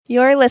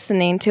You're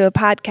listening to a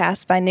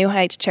podcast by New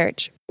Heights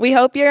Church. We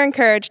hope you're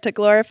encouraged to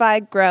glorify,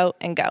 grow,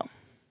 and go.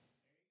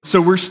 So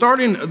we're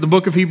starting the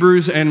book of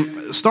Hebrews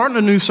and starting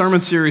a new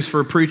sermon series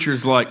for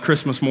preachers like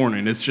Christmas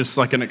morning. It's just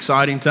like an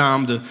exciting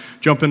time to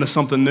jump into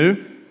something new.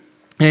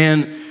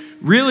 And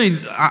really,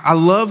 I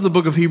love the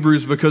book of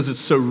Hebrews because it's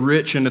so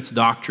rich in its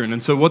doctrine.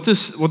 And so what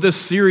this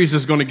series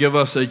is going to give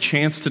us a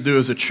chance to do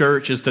as a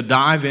church is to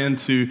dive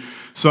into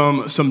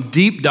some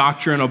deep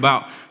doctrine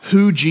about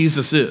who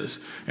Jesus is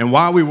and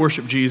why we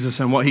worship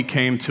Jesus and what he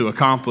came to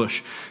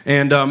accomplish.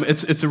 And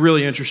it's a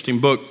really interesting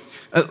book.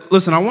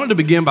 Listen, I wanted to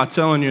begin by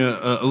telling you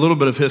a little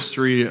bit of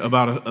history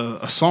about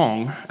a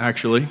song,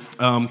 actually,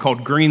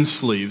 called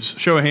Greensleeves.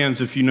 Show of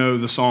hands if you know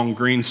the song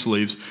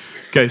Greensleeves.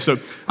 Okay, so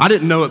I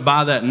didn't know it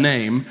by that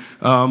name,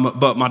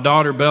 but my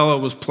daughter Bella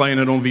was playing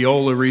it on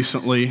viola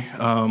recently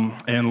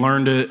and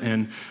learned it,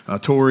 and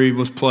Tori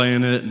was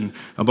playing it, and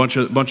a bunch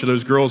of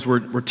those girls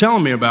were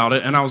telling me about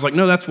it, and I was like,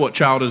 no, that's What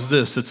Child Is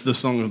This? It's this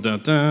song. Dun,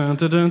 dun,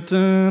 dun, dun,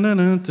 dun,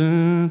 dun,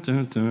 dun,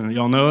 dun, dun.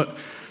 Y'all know it?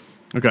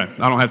 Okay,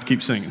 I don't have to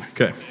keep singing.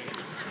 Okay.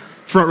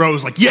 Front row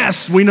was like,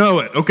 yes, we know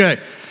it. Okay.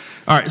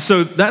 All right,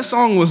 so that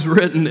song was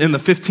written in the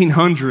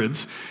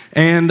 1500s,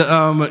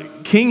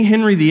 and King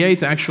Henry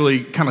VIII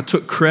actually kind of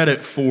took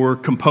credit for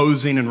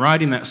composing and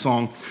writing that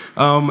song.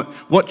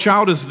 What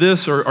Child Is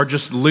This are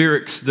just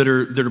lyrics that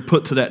are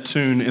put to that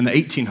tune in the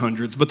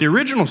 1800s, but the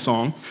original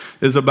song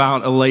is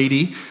about a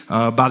lady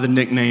by the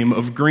nickname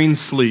of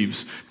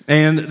Greensleeves.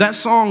 And that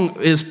song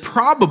is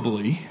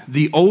probably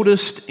the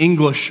oldest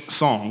English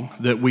song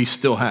that we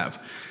still have.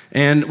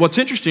 And what's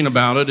interesting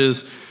about it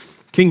is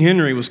King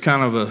Henry was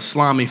kind of a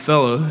slimy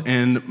fellow,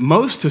 and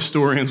most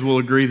historians will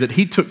agree that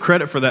he took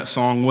credit for that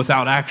song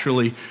without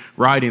actually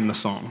writing the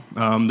song,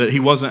 that he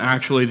wasn't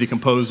actually the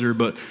composer,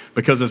 but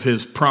because of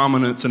his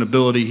prominence and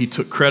ability, he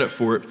took credit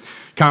for it,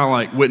 kind of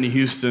like Whitney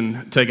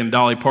Houston taking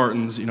Dolly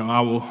Parton's,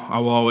 I will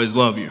always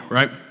love you,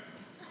 right?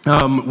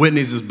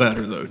 Whitney's is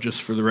better, though,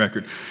 just for the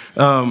record.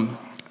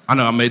 I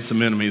know I made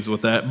some enemies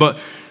with that, but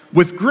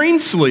with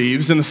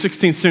Greensleeves in the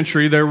 16th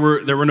century, there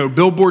were no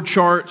billboard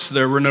charts,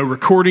 there were no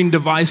recording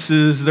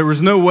devices, there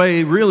was no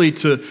way really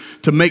to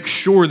make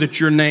sure that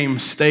your name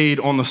stayed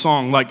on the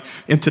song. Like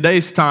in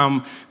today's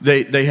time,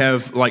 they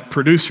have like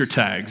producer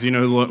tags,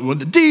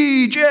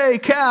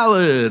 DJ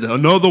Khaled,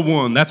 another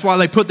one. That's why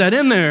they put that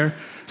in there,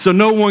 so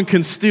no one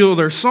can steal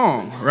their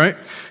song, right?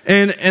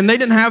 And they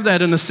didn't have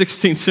that in the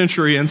 16th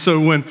century, and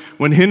so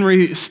when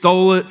Henry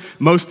stole it,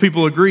 most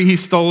people agree he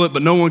stole it,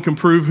 but no one can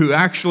prove who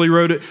actually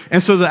wrote it.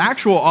 And so the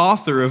actual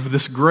author of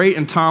this great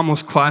and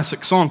timeless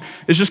classic song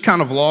is just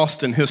kind of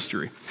lost in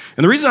history.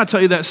 And the reason I tell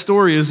you that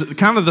story is that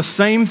kind of the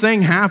same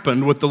thing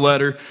happened with the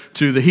letter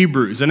to the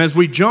Hebrews. And as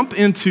we jump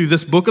into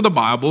this book of the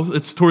Bible,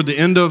 it's toward the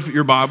end of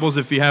your Bibles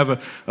if you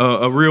have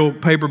a real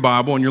paper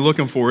Bible and you're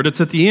looking for it.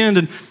 It's at the end,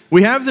 and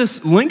we have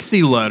this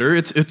lengthy letter.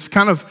 It's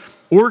kind of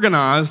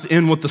organized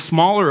in with the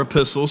smaller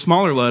epistles,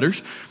 smaller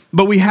letters,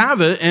 but we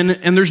have it,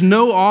 and there's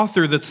no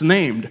author that's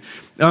named.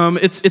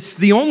 It's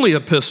the only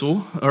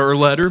epistle or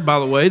letter, by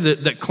the way,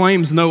 that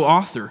claims no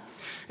author.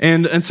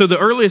 And so the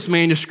earliest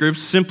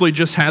manuscripts simply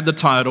just had the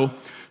title,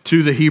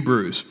 To the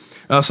Hebrews.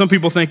 Some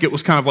people think it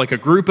was kind of like a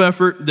group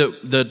effort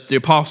that the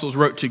apostles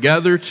wrote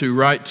together to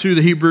write to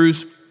the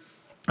Hebrews.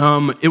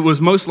 It was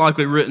most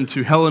likely written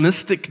to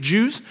Hellenistic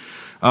Jews,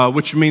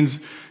 which means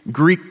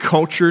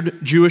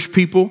Greek-cultured Jewish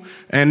people,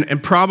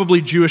 and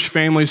probably Jewish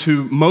families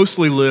who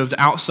mostly lived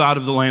outside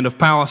of the land of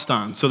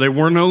Palestine. So they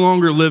were no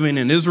longer living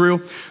in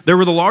Israel. There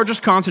were the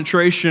largest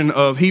concentration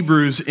of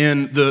Hebrews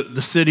in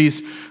the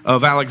cities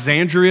of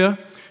Alexandria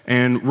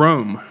and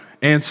Rome.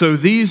 And so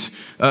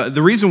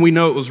the reason we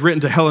know it was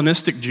written to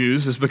Hellenistic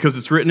Jews is because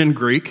it's written in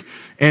Greek,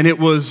 and it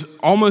was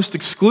almost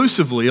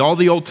exclusively, all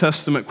the Old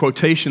Testament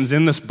quotations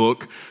in this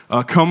book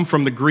come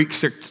from the Greek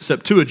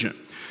Septuagint.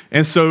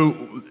 And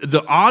so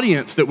the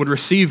audience that would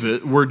receive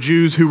it were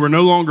Jews who were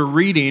no longer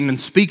reading and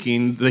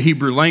speaking the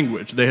Hebrew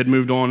language. They had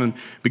moved on and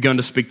begun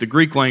to speak the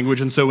Greek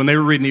language. And so when they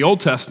were reading the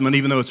Old Testament,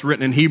 even though it's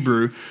written in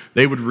Hebrew,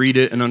 they would read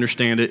it and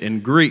understand it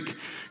in Greek.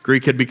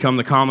 Greek had become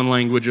the common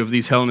language of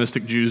these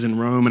Hellenistic Jews in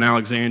Rome and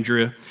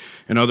Alexandria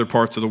and other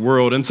parts of the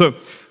world. And so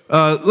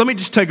let me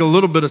just take a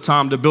little bit of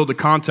time to build the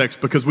context,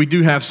 because we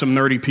do have some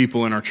nerdy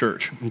people in our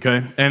church,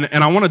 okay? And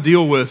I want to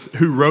deal with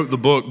who wrote the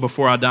book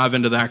before I dive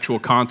into the actual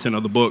content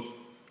of the book.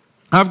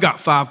 I've got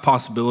 5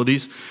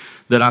 possibilities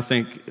that I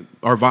think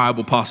are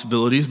viable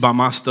possibilities by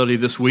my study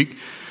this week.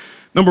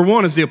 Number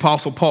 1 is the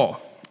Apostle Paul.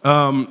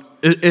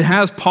 It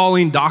has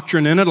Pauline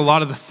doctrine in it. A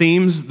lot of the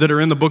themes that are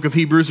in the book of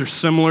Hebrews are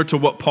similar to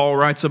what Paul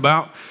writes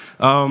about.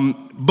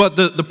 But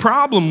the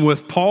problem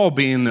with Paul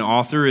being the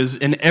author is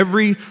in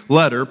every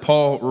letter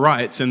Paul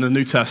writes in the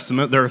New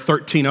Testament, there are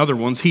 13 other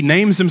ones, he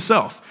names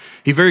himself.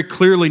 He very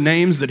clearly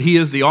names that he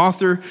is the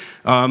author.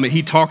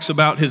 He talks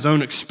about his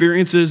own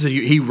experiences.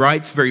 He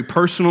writes very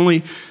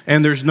personally,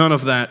 and there's none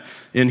of that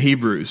in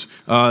Hebrews.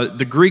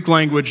 The Greek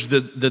language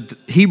that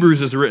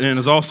Hebrews is written in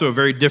is also a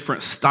very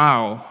different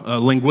style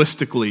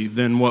linguistically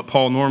than what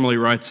Paul normally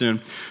writes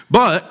in.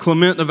 But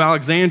Clement of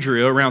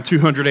Alexandria, around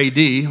 200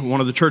 AD,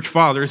 one of the church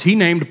fathers, he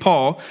named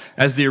Paul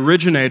as the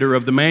originator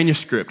of the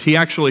manuscript. He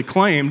actually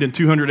claimed in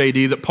 200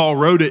 AD that Paul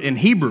wrote it in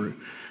Hebrew,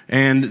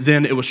 and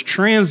then it was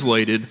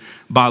translated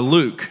by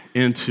Luke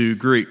into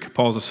Greek,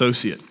 Paul's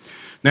associate.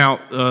 Now,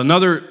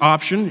 another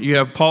option, you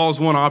have Paul as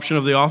one option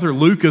of the author.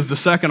 Luke is the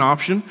second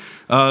option.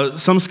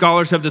 Some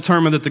scholars have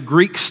determined that the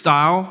Greek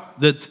style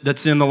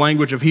that's in the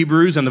language of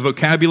Hebrews and the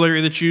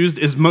vocabulary that's used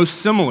is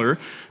most similar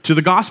to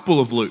the Gospel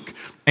of Luke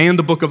and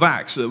the book of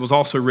Acts that was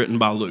also written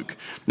by Luke.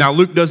 Now,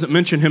 Luke doesn't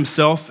mention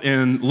himself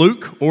in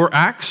Luke or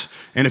Acts,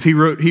 and if he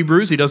wrote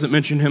Hebrews, he doesn't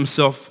mention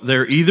himself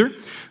there either.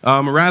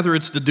 Rather,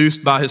 it's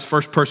deduced by his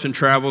first-person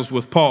travels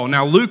with Paul.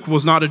 Now, Luke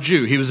was not a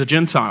Jew. He was a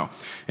Gentile.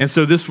 And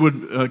so this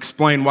would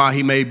explain why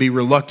he may be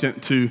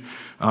reluctant to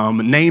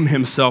name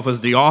himself as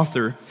the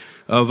author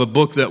of a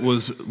book that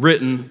was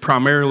written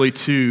primarily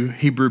to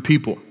Hebrew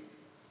people.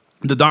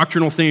 The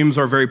doctrinal themes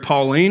are very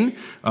Pauline,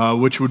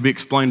 which would be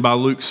explained by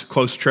Luke's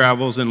close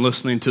travels and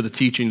listening to the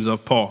teachings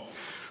of Paul.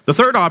 The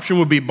third option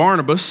would be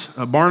Barnabas.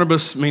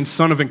 Barnabas means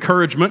son of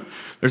encouragement.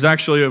 There's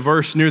actually a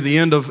verse near the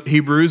end of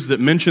Hebrews that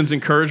mentions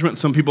encouragement.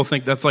 Some people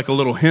think that's like a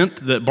little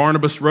hint that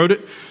Barnabas wrote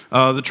it.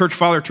 The church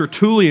father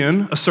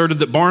Tertullian asserted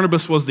that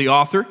Barnabas was the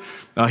author.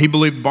 He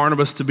believed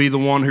Barnabas to be the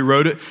one who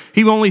wrote it.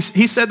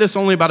 He said this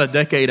only about a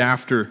decade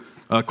after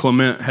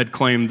Clement had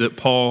claimed that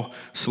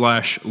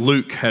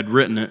Paul/Luke had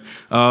written it.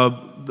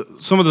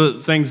 Some of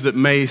the things that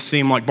may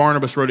seem like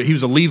Barnabas wrote it, he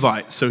was a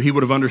Levite, so he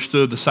would have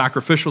understood the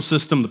sacrificial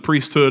system, the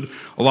priesthood.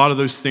 A lot of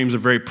those themes are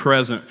very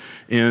present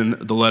in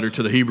the letter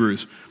to the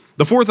Hebrews.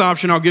 The fourth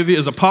option I'll give you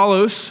is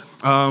Apollos.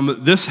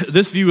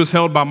 This view was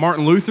held by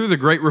Martin Luther, the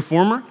great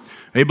reformer.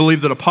 They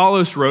believed that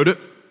Apollos wrote it,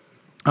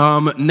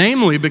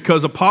 namely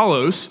because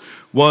Apollos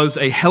was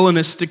a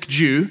Hellenistic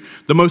Jew,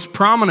 the most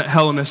prominent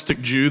Hellenistic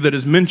Jew that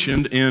is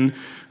mentioned in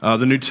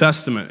the New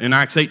Testament. In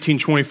Acts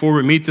 18:24,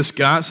 we meet this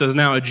guy. It says,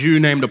 now a Jew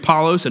named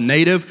Apollos, a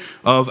native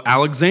of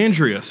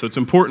Alexandria. So it's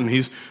important.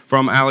 He's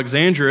from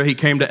Alexandria. He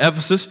came to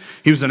Ephesus.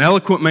 He was an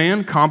eloquent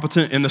man,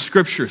 competent in the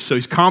Scriptures. So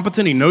he's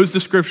competent. He knows the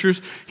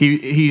Scriptures.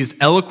 He's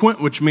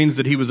eloquent, which means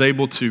that he was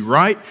able to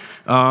write.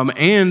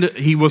 And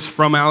he was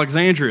from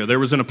Alexandria. There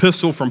was an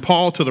epistle from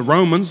Paul to the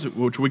Romans,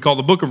 which we call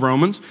the book of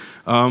Romans.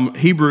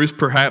 Hebrews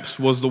perhaps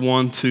was the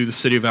one to the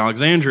city of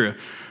Alexandria.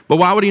 But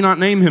why would he not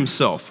name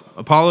himself?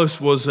 Apollos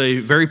was a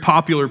very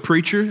popular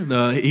preacher.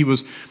 He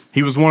was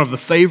one of the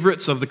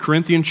favorites of the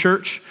Corinthian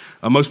church.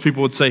 Most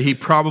people would say he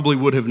probably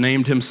would have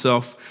named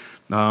himself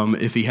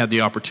if he had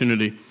the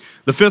opportunity.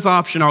 The fifth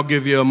option I'll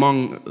give you,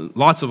 among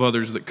lots of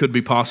others that could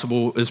be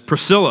possible, is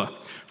Priscilla,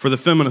 for the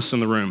feminists in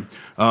the room.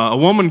 A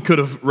woman could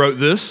have wrote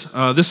this.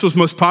 This was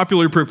most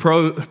popularly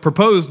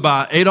proposed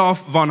by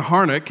Adolf von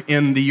Harnack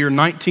in the year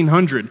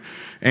 1900.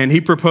 And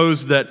he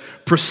proposed that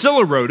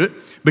Priscilla wrote it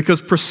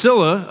because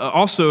Priscilla,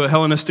 also a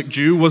Hellenistic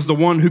Jew, was the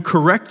one who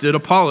corrected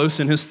Apollos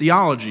in his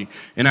theology.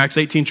 In Acts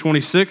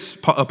 18:26,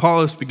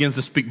 Apollos begins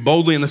to speak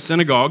boldly in the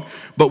synagogue,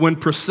 but when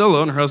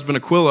Priscilla and her husband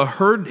Aquila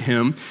heard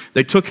him,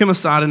 they took him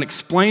aside and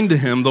explained to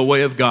him the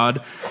way of God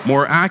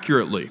more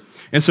accurately.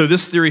 And so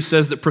this theory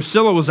says that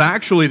Priscilla was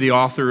actually the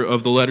author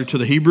of the letter to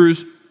the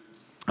Hebrews,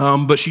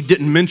 but she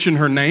didn't mention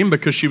her name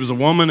because she was a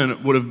woman and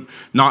it would have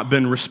not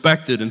been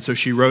respected, and so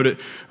she wrote it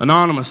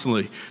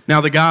anonymously.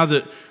 Now, the guy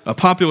that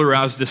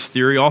popularized this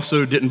theory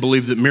also didn't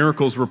believe that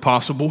miracles were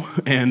possible,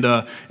 and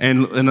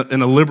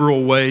in a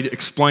liberal way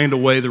explained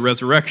away the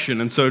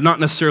resurrection. And so not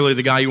necessarily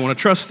the guy you want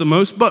to trust the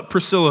most, but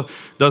Priscilla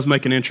does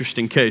make an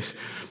interesting case.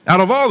 Out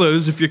of all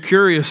those, if you're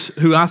curious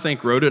who I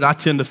think wrote it, I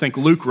tend to think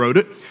Luke wrote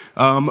it.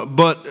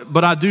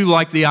 But I do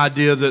like the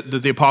idea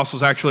that the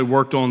apostles actually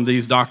worked on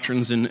these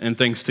doctrines and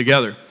things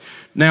together.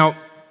 Now,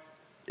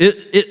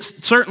 it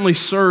certainly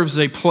serves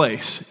a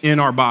place in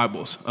our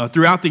Bibles.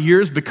 Throughout the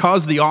years,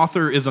 because the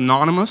author is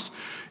anonymous,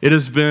 it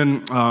has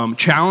been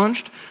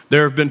challenged.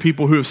 There have been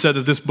people who have said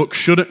that this book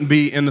shouldn't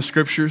be in the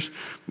Scriptures,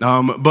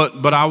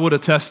 but I would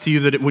attest to you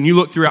that when you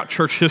look throughout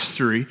church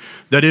history,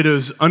 that it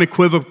is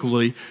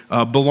unequivocally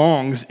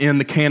belongs in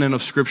the canon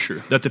of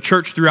Scripture, that the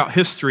church throughout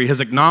history has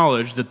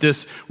acknowledged that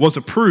this was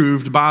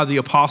approved by the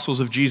apostles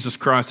of Jesus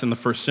Christ in the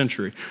first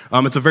century.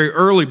 It's a very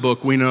early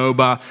book, we know,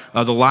 by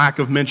the lack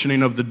of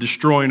mentioning of the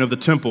destroying of the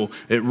temple.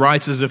 It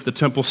writes as if the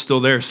temple's still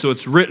there, so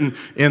it's written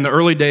in the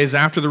early days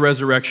after the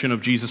resurrection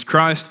of Jesus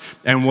Christ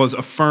and was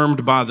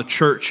affirmed by the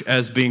church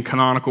as being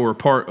canonical or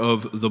part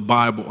of the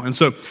Bible. And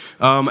so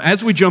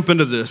as we jump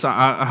into this,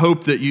 I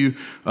hope that you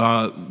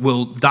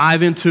will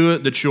dive into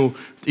it, that you'll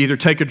either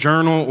take a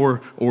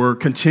journal or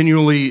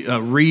continually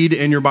read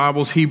in your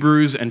Bibles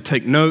Hebrews and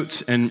take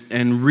notes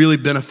and really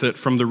benefit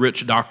from the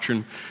rich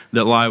doctrine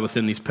that lie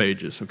within these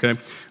pages, okay?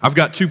 I've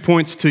got 2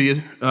 points to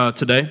you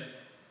today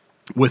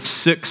with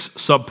 6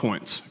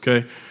 subpoints,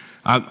 okay?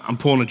 I'm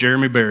pulling a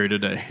Jeremy Berry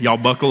today. Y'all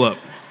buckle up.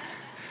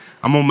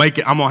 I'm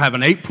gonna have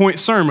an 8-point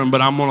sermon,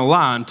 but I'm gonna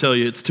lie and tell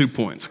you it's 2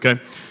 points, okay?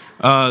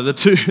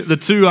 The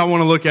two I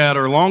want to look at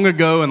are long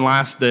ago and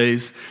last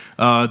days,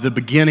 the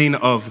beginning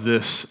of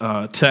this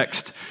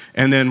text,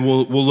 And then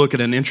we'll look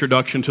at an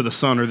introduction to the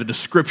Son, or the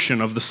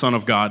description of the Son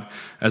of God,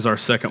 as our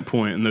second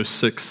point in those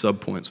 6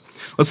 subpoints.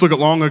 Let's look at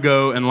long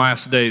ago and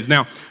last days.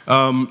 Now,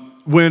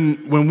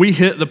 when we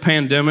hit the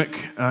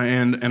pandemic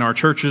and our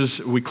churches,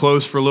 we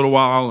closed for a little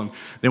while, and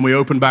then we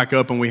opened back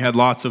up, and we had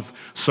lots of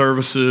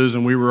services,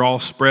 and we were all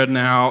spreading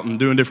out and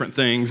doing different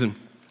things. And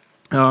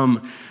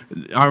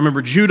I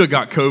remember Judah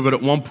got COVID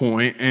at one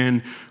point,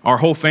 and our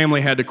whole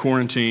family had to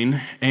quarantine,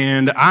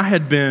 and I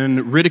had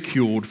been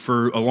ridiculed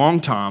for a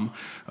long time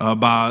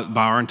by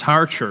our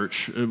entire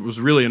church. It was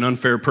really an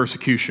unfair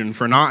persecution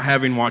for not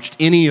having watched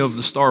any of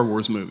the Star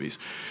Wars movies.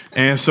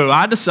 And so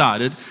I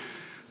decided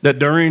that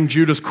during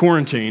Judah's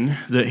quarantine,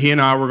 that he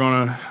and I were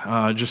going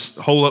to just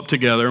hole up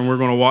together, and we're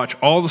going to watch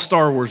all the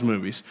Star Wars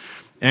movies.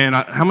 And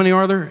how many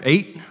are there?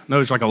 8? No,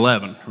 there's like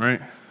 11, right?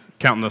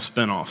 Counting the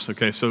spinoffs.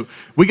 Okay, so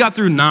we got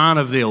through 9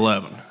 of the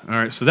 11. All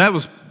right, so that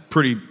was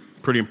pretty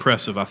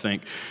impressive, I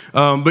think.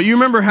 But you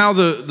remember how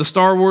the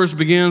Star Wars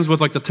begins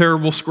with like the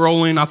terrible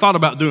scrolling? I thought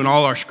about doing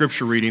all our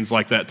scripture readings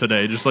like that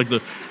today, just like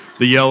the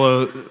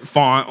yellow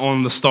font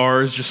on the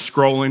stars just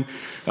scrolling.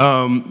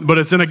 But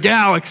it's in a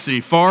galaxy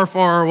far,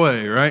 far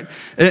away, right?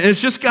 It's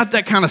just got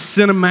that kind of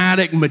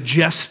cinematic,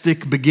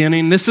 majestic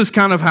beginning. This is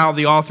kind of how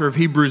the author of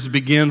Hebrews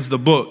begins the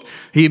book.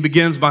 He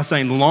begins by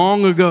saying,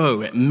 long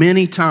ago, at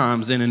many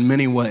times and in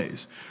many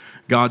ways,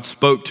 God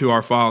spoke to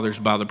our fathers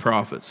by the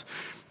prophets.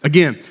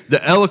 Again,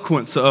 the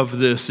eloquence of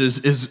this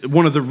is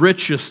one of the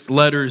richest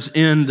letters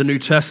in the New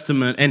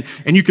Testament.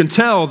 And you can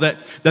tell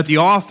that the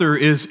author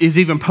is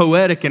even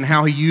poetic in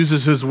how he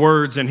uses his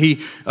words. And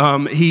he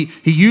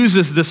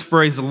uses this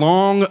phrase,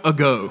 long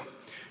ago.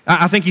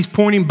 I think he's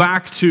pointing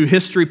back to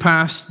history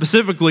past,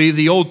 specifically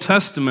the Old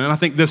Testament. I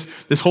think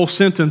this whole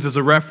sentence is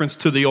a reference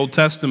to the Old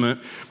Testament.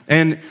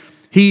 And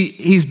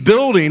he's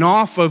building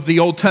off of the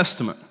Old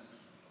Testament.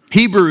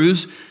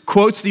 Hebrews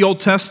quotes the Old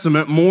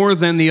Testament more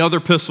than the other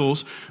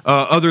epistles,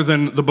 other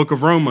than the book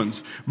of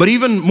Romans. But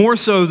even more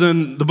so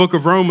than the book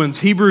of Romans,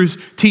 Hebrews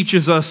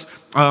teaches us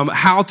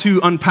how to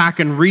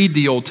unpack and read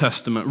the Old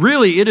Testament.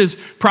 Really, it is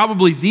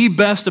probably the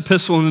best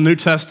epistle in the New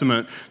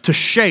Testament to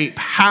shape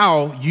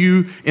how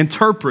you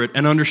interpret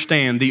and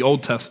understand the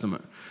Old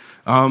Testament.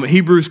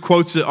 Hebrews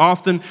quotes it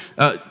often.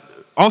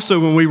 Also,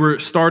 when we were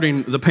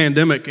starting the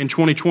pandemic in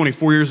 2020,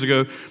 4 years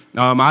ago,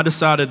 I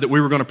decided that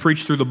we were going to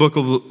preach through the book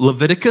of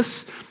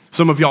Leviticus.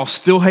 Some of y'all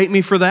still hate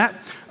me for that,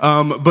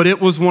 but it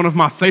was one of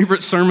my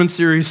favorite sermon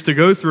series to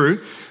go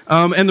through.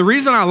 And the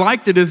reason I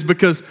liked it is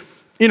because,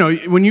 you know,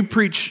 when you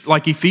preach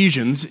like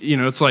Ephesians, you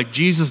know, it's like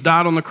Jesus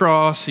died on the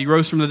cross, he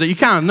rose from the dead. You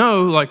kind of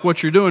know like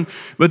what you're doing,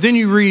 but then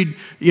you read,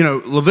 you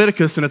know,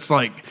 Leviticus, and it's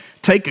like,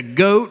 take a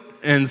goat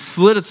and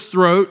slit its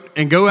throat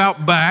and go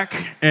out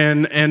back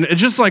and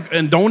it's just like,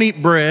 and don't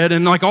eat bread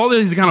and like all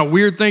these kind of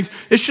weird things.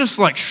 It's just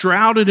like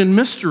shrouded in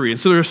mystery. And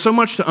so there's so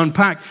much to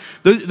unpack.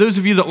 Those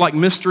of you that like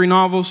mystery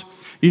novels,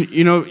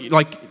 you know,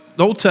 like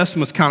the Old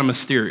Testament's kind of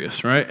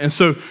mysterious, right? And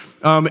so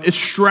it's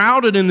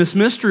shrouded in this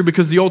mystery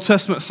because the Old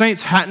Testament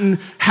saints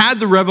hadn't had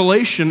the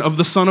revelation of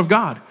the Son of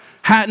God,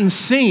 hadn't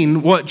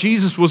seen what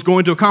Jesus was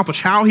going to accomplish,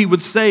 how he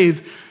would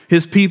save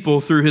his people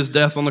through his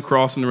death on the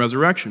cross and the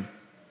resurrection.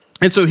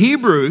 And so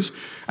Hebrews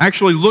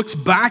actually looks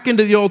back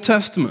into the Old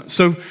Testament.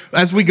 So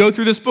as we go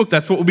through this book,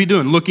 that's what we'll be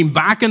doing, looking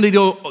back into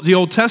the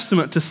Old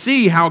Testament to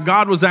see how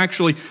God was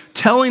actually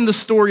telling the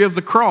story of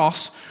the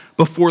cross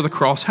before the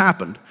cross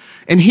happened.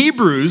 And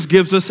Hebrews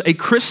gives us a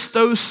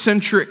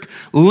Christocentric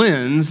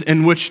lens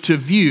in which to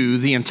view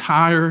the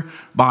entire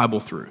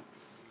Bible through.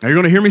 Now you're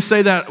going to hear me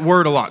say that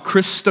word a lot,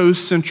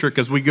 Christocentric,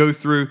 as we go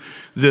through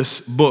this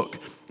book.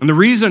 And the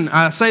reason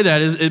I say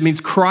that is it means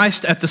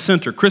Christ at the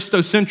center.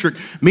 Christocentric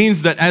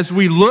means that as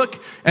we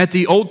look at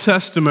the Old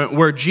Testament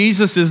where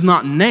Jesus is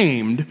not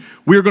named,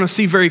 we're going to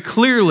see very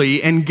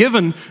clearly and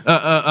given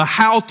a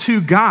how-to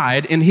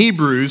guide in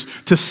Hebrews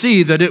to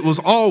see that it was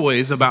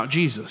always about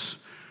Jesus.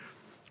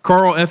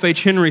 Carl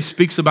F.H. Henry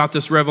speaks about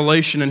this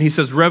revelation, and he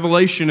says,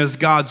 revelation is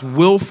God's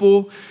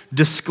willful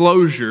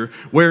disclosure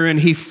wherein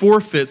he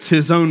forfeits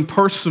his own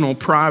personal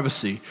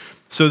privacy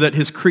so that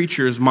his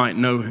creatures might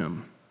know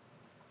him.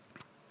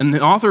 And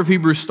the author of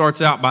Hebrews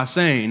starts out by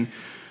saying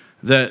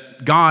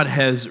that God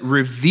has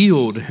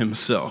revealed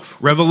himself.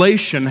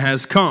 Revelation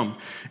has come.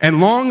 And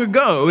long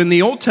ago, in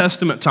the Old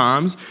Testament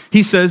times,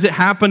 he says it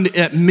happened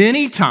at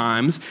many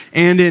times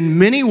and in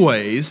many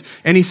ways.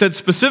 And he said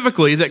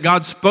specifically that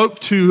God spoke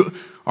to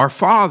our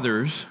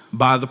fathers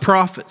by the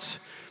prophets.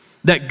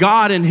 That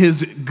God in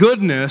his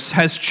goodness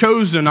has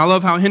chosen, I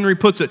love how Henry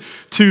puts it,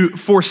 to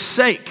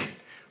forsake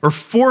or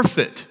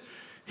forfeit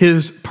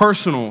his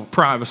personal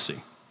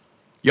privacy.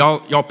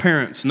 Y'all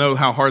parents know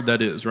how hard that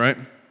is, right?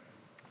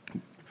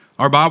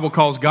 Our Bible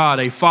calls God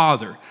a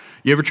father.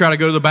 You ever try to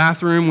go to the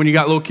bathroom when you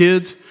got little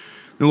kids?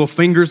 The little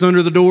fingers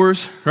under the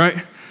doors,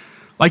 right?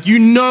 Like you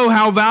know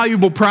how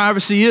valuable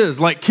privacy is.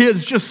 Like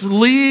kids, just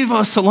leave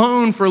us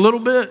alone for a little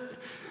bit,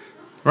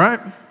 right?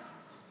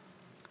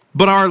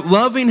 But our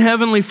loving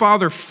Heavenly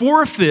Father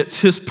forfeits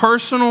his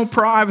personal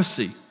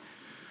privacy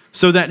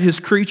so that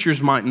his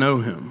creatures might know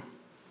him.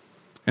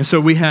 And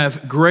so we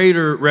have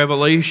greater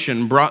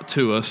revelation brought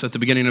to us at the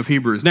beginning of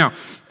Hebrews. Now,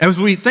 as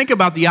we think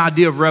about the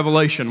idea of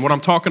revelation, what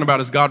I'm talking about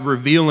is God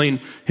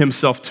revealing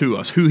himself to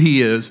us, who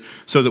he is,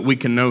 so that we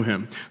can know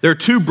him. There are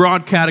two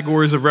broad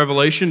categories of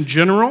revelation: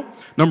 general,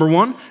 number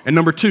one, and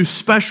number two,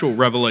 special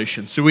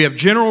revelation. So we have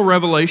general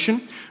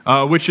revelation,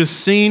 which is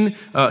seeing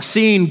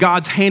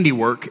God's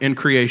handiwork in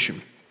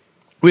creation.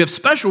 We have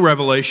special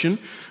revelation,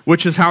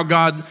 which is how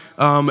God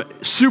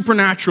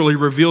supernaturally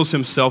reveals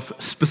himself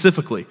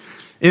specifically.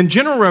 In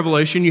general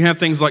revelation, you have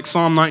things like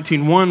Psalm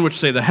 19:1, which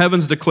say, "The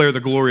heavens declare the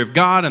glory of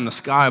God, and the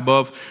sky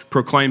above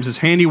proclaims his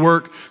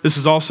handiwork." This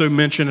is also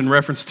mentioned in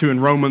reference to in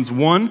Romans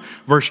 1,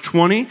 verse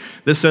 20,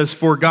 that says,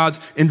 "For God's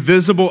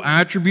invisible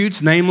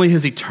attributes, namely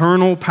his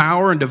eternal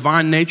power and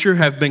divine nature,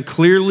 have been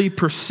clearly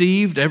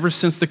perceived ever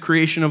since the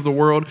creation of the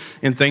world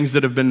in things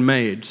that have been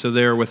made, so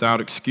they are without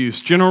excuse."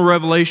 General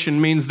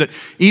revelation means that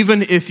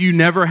even if you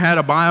never had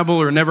a Bible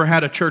or never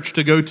had a church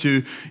to go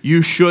to,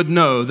 you should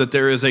know that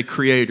there is a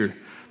creator,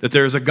 that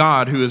there is a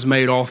God who has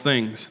made all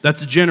things.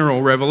 That's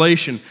general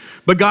revelation.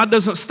 But God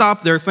doesn't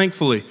stop there,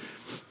 thankfully.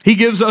 He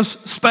gives us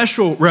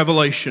special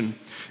revelation.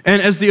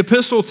 And as the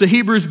epistle to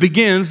Hebrews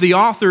begins, the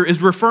author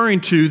is referring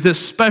to this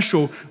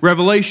special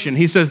revelation.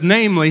 He says,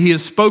 namely, he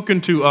has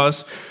spoken to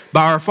us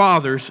by our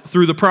fathers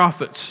through the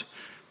prophets.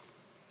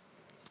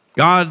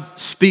 God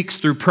speaks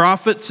through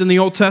prophets in the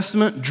Old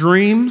Testament,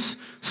 dreams,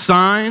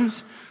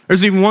 signs.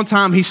 There's even one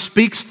time he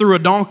speaks through a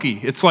donkey.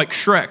 It's like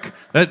Shrek.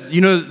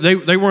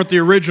 They weren't the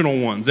original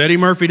ones. Eddie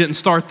Murphy didn't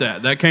start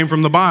that. That came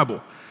from the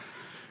Bible.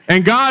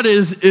 And God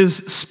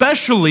is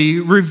specially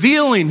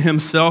revealing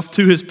himself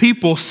to his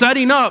people,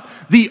 setting up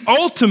the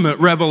ultimate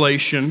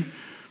revelation,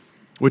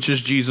 which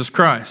is Jesus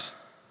Christ.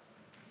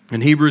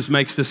 And Hebrews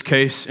makes this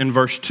case in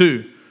verse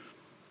 2.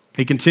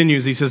 He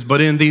continues, he says, "But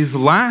in these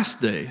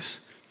last days,"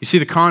 you see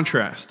the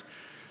contrast.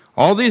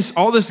 All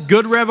this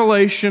good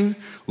revelation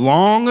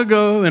long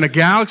ago in a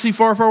galaxy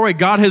far, far away,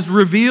 God has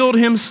revealed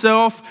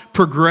himself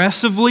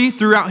progressively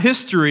throughout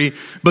history,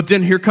 but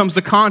then here comes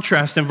the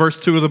contrast in verse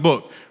 2 of the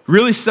book,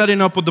 really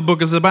setting up what the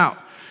book is about.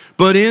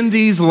 "But in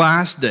these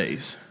last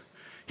days,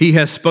 he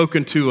has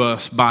spoken to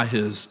us by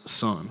his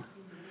Son."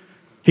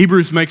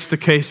 Hebrews makes the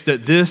case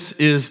that this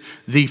is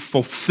the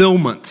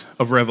fulfillment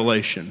of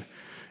revelation.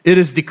 It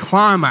is the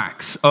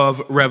climax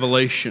of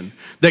revelation,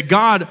 that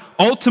God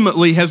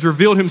ultimately has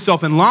revealed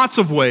himself in lots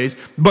of ways,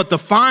 but the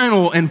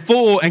final and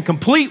full and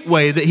complete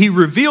way that he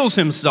reveals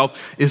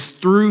himself is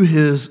through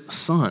his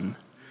Son.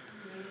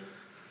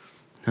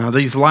 Now,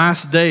 these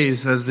last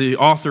days, as the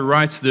author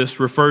writes this,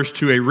 refers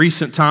to a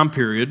recent time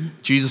period,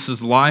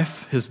 Jesus'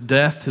 life, his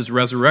death, his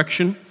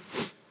resurrection.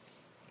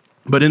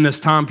 But in this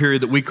time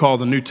period that we call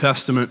the New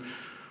Testament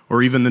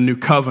or even the New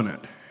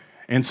Covenant.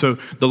 And so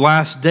the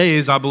last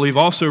days, I believe,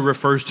 also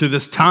refers to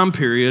this time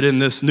period in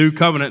this new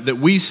covenant that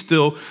we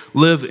still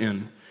live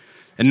in.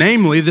 And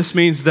namely, this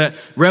means that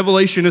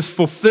revelation is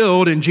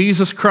fulfilled in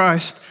Jesus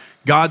Christ,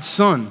 God's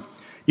Son.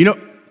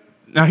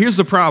 Now here's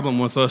the problem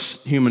with us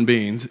human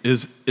beings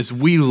is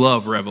we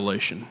love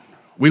revelation.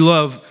 We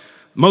love,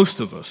 most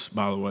of us,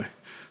 by the way.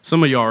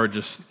 Some of y'all are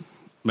just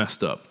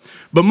messed up.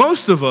 But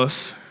most of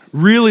us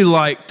really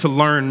like to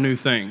learn new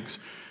things,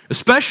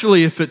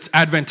 especially if it's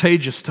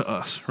advantageous to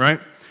us, right?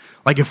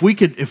 Like if we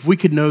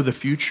could know the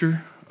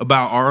future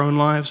about our own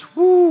lives,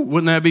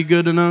 wouldn't that be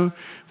good to know?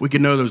 If we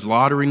could know those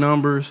lottery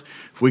numbers,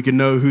 if we could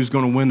know who's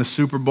going to win the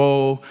Super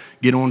Bowl,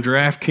 get on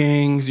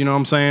DraftKings, you know what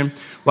I'm saying?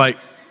 Like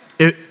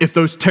if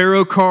those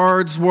tarot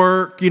cards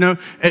work,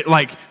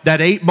 like that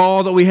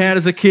 8-ball that we had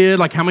as a kid,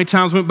 like how many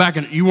times went back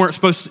and you're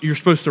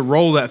supposed to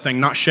roll that thing,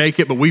 not shake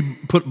it, but we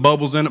put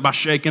bubbles in it by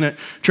shaking it,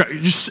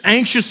 just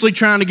anxiously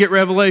trying to get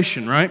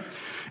revelation, right?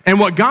 And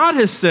what God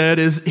has said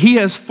is he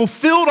has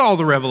fulfilled all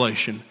the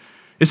revelation.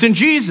 It's in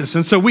Jesus.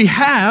 And so we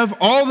have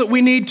all that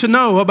we need to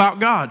know about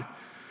God.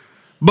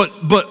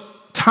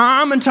 But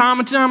time and time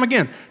and time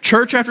again,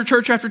 church after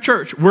church after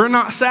church, we're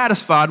not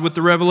satisfied with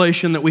the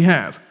revelation that we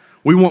have.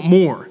 We want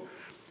more.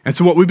 And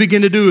so what we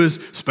begin to do is,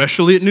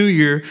 especially at New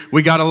Year,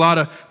 we got a lot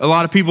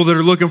of people that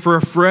are looking for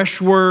a fresh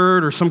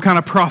word or some kind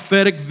of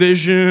prophetic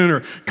vision,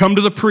 or come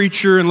to the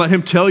preacher and let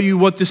him tell you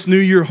what this new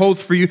year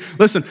holds for you.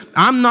 Listen,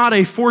 I'm not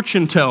a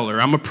fortune teller.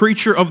 I'm a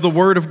preacher of the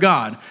Word of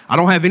God. I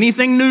don't have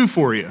anything new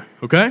for you,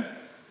 okay?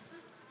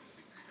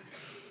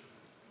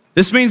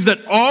 This means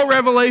that all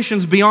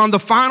revelations beyond the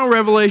final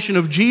revelation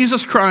of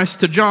Jesus Christ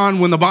to John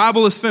when the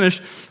Bible is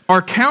finished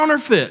are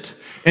counterfeit,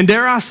 and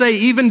dare I say,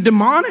 even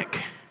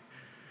demonic.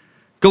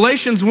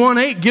 Galatians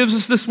 1:8 gives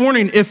us this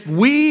warning: if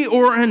we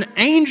or an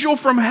angel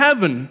from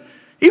heaven,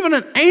 even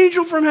an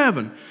angel from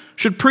heaven,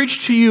 should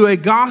preach to you a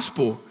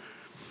gospel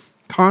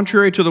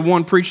contrary to the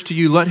one preached to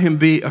you, let him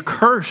be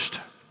accursed.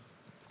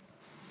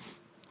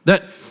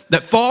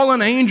 That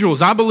fallen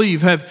angels, I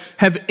believe,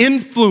 have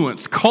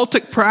influenced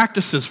cultic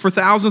practices for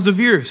thousands of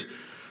years.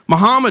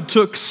 Muhammad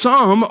took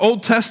some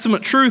Old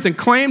Testament truth and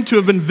claimed to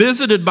have been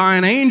visited by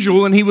an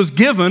angel, and he was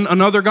given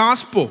another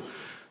gospel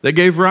that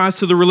gave rise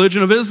to the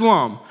religion of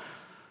Islam.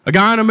 A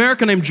guy in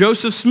America named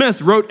Joseph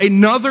Smith wrote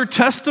another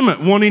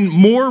testament wanting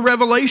more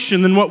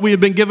revelation than what we had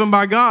been given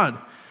by God,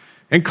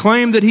 and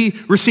claimed that he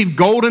received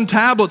golden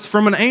tablets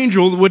from an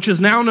angel, which is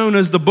now known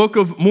as the Book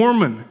of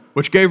Mormon,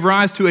 which gave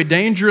rise to a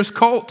dangerous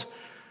cult.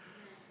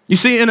 You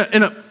see, in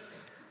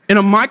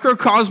a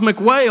microcosmic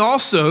way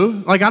also,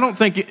 like I don't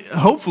think,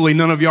 hopefully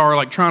none of y'all are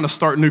like trying to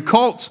start new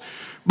cults,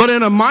 but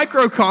in a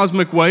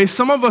microcosmic way,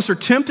 some of us are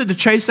tempted to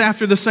chase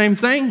after the same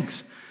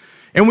things.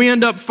 And we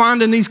end up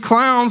finding these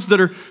clowns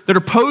that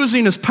are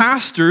posing as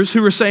pastors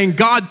who are saying,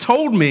 God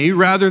told me,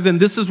 rather than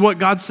this is what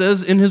God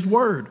says in his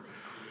word.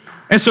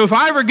 And so if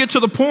I ever get to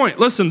the point,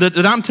 listen,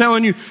 that I'm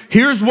telling you,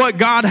 here's what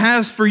God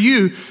has for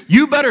you,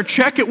 you better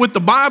check it with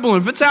the Bible.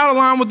 And if it's out of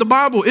line with the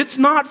Bible, it's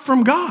not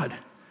from God.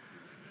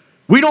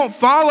 We don't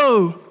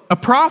follow a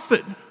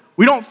prophet.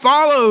 We don't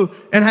follow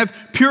and have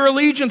pure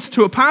allegiance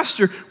to a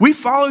pastor. We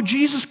follow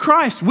Jesus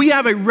Christ. We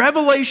have a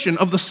revelation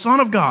of the Son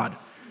of God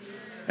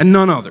and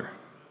none other.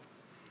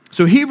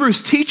 So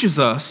Hebrews teaches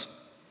us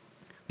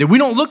that we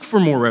don't look for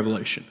more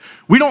revelation.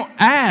 We don't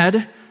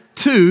add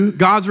to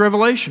God's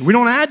revelation. We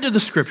don't add to the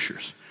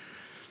scriptures.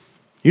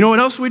 You know what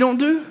else we don't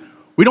do?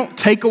 We don't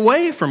take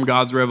away from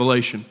God's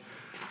revelation.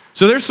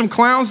 So there's some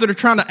clowns that are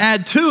trying to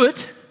add to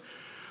it.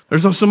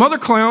 There's some other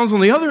clowns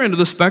on the other end of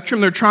the spectrum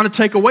that are trying to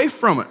take away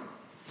from it,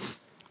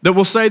 that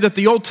will say that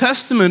the Old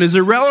Testament is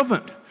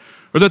irrelevant,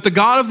 or that the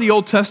God of the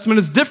Old Testament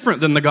is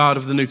different than the God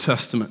of the New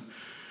Testament.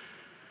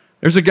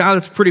 There's a guy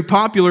that's pretty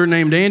popular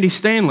named Andy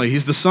Stanley.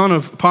 He's the son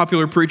of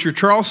popular preacher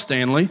Charles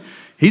Stanley.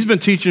 He's been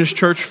teaching his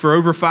church for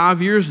over 5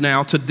 years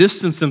now to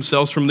distance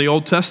themselves from the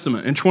Old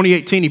Testament. In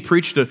 2018, he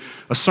preached a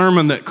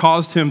sermon that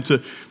caused him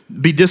to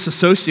be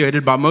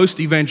disassociated by most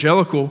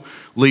evangelical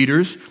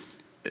leaders.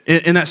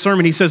 In that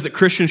sermon, he says that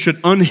Christians should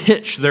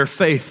unhitch their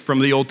faith from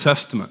the Old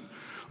Testament.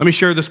 Let me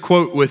share this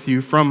quote with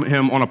you from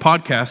him on a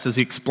podcast as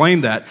he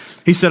explained that.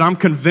 He said, I'm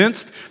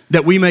convinced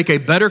that we make a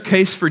better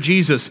case for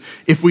Jesus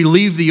if we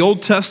leave the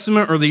Old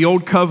Testament or the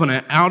Old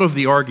Covenant out of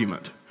the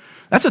argument.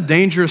 That's a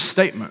dangerous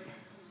statement.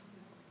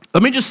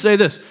 Let me just say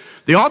this.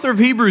 The author of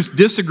Hebrews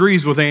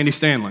disagrees with Andy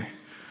Stanley.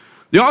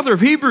 The author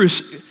of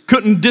Hebrews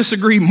couldn't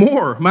disagree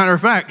more. Matter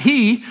of fact,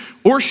 he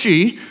or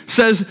she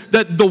says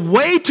that the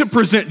way to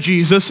present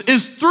Jesus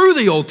is through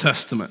the Old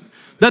Testament.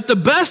 That the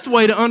best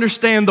way to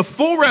understand the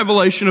full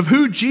revelation of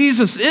who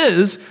Jesus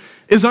is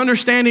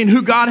understanding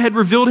who God had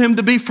revealed him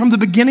to be from the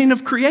beginning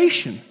of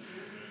creation.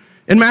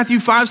 In Matthew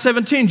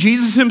 5:17,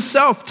 Jesus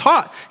himself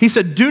taught, he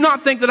said, do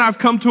not think that I've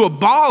come to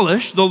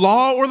abolish the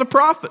law or the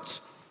prophets,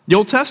 the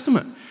Old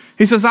Testament.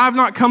 He says, I've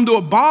not come to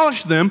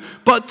abolish them,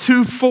 but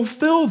to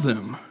fulfill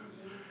them.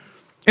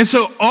 And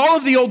so all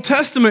of the Old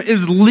Testament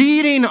is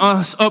leading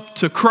us up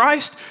to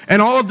Christ, and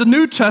all of the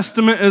New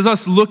Testament is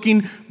us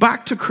looking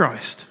back to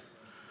Christ.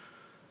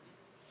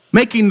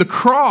 Making the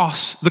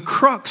cross the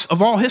crux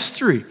of all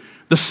history,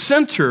 the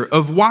center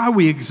of why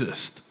we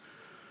exist.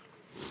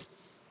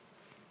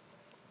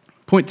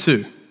 Point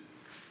 2.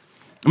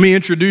 Let me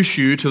introduce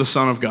you to the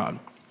Son of God.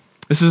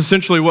 This is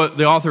essentially what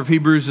the author of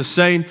Hebrews is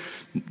saying.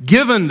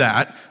 Given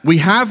that we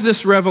have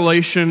this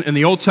revelation in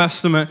the Old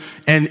Testament,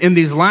 and in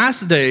these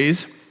last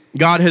days,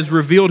 God has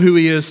revealed who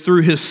he is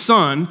through his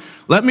Son,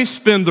 let me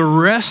spend the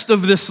rest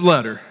of this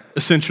letter,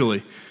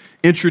 essentially,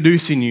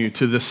 introducing you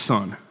to this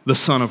Son, the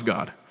Son of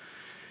God.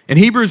 And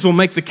Hebrews will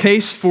make the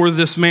case for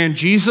this man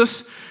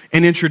Jesus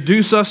and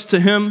introduce us to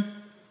him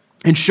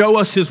and show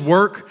us his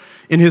work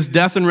in his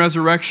death and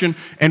resurrection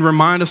and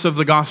remind us of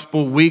the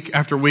gospel week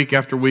after week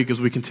after week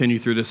as we continue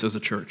through this as a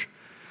church.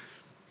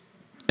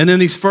 And in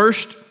these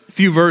first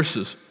few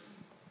verses,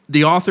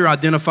 the author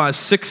identifies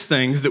 6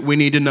 things that we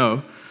need to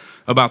know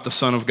about the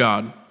Son of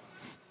God.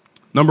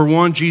 Number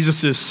 1,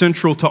 Jesus is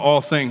central to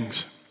all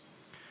things.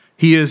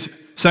 He is,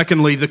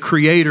 secondly, the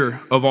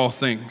creator of all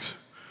things.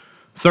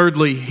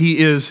 Thirdly, he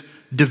is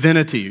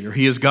divinity, or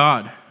he is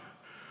God.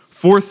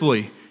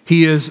 Fourthly,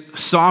 he is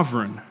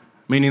sovereign,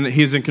 meaning that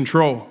he is in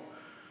control.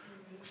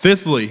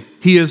 Fifthly,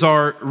 he is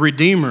our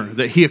redeemer,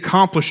 that he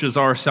accomplishes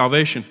our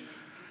salvation.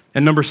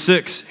 And number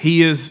 6,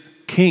 he is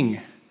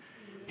king.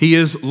 He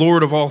is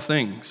Lord of all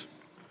things.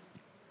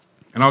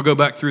 And I'll go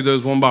back through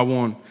those one by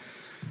one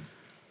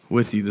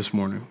with you this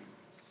morning.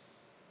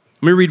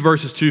 Let me read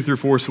verses 2 through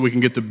 4 so we can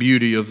get the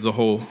beauty of the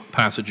whole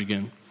passage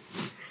again.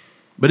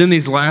 But in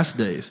these last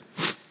days,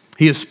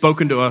 he has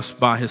spoken to us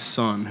by his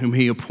Son, whom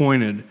he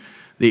appointed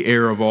the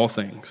heir of all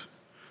things,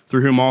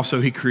 through whom also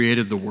he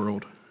created the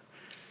world.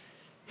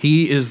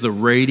 He is the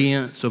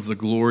radiance of the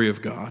glory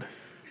of God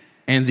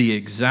and the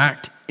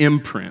exact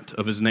imprint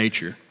of his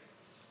nature.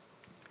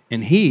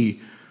 And he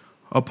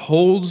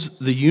upholds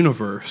the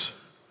universe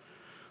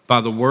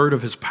by the word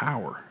of his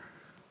power.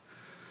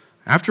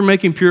 After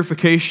making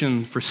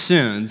purification for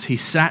sins, he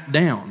sat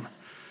down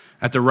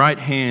at the right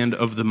hand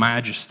of the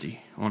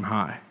Majesty on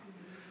high,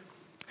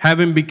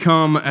 having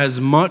become as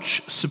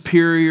much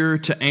superior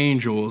to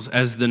angels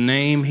as the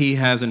name he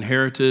has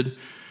inherited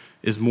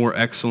is more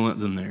excellent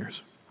than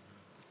theirs.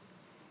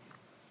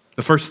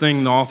 The first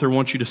thing the author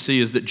wants you to see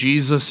is that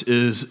Jesus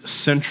is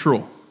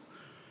central.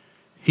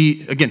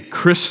 Again,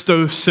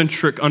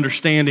 Christocentric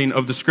understanding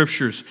of the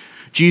scriptures.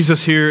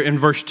 Jesus here in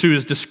verse 2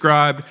 is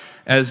described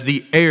as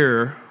the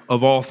heir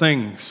of all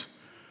things.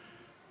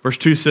 Verse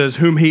 2 says,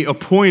 whom he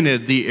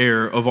appointed the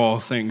heir of all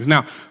things.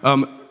 Now,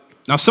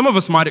 some of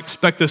us might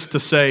expect us to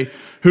say,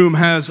 whom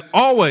has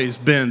always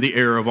been the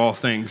heir of all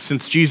things,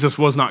 since Jesus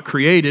was not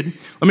created.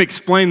 Let me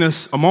explain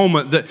this a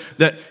moment,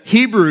 that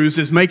Hebrews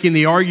is making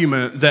the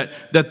argument that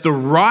the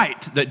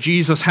right that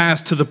Jesus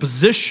has to the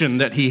position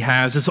that he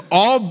has is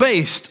all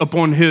based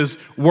upon his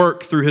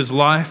work through his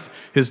life,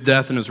 his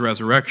death, and his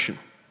resurrection.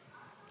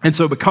 And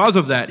so because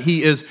of that,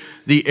 he is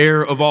the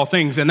heir of all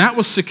things. And that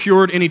was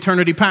secured in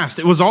eternity past.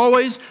 It was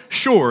always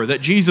sure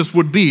that Jesus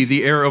would be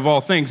the heir of all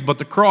things, but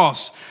the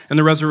cross and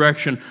the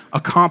resurrection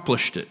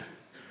accomplished it.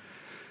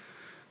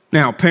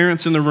 Now,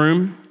 parents in the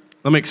room,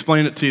 let me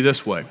explain it to you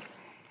this way.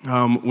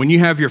 When you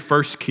have your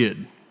first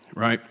kid,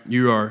 right,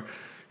 you're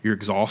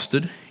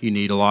exhausted. You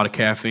need a lot of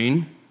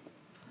caffeine.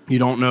 You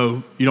don't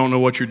know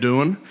what you're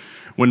doing.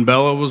 When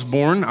Bella was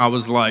born, I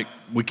was like,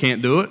 we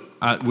can't do it.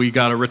 We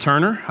got to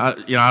return her. I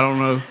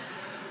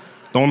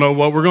don't know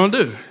what we're going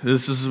to do.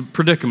 This is a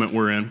predicament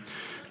we're in.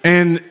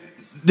 And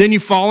then you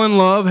fall in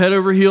love, head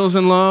over heels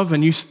in love,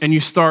 and you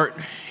start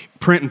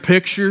printing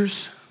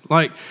pictures.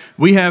 Like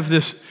we have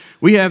this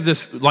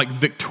like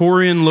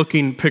Victorian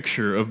looking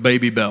picture of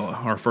baby Bella,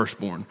 our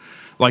firstborn.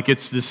 Like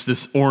it's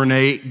this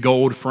ornate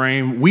gold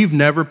frame. We've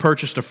never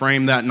purchased a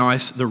frame that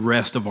nice the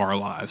rest of our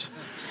lives.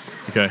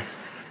 Okay.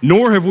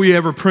 Nor have we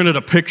ever printed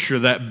a picture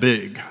that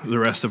big the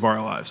rest of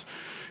our lives.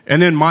 And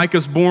then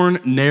Micah's born,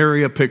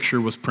 nary a picture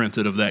was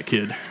printed of that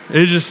kid.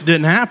 It just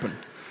didn't happen.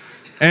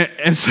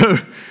 And so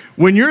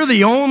when you're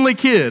the only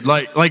kid,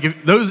 like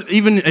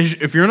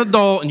if you're an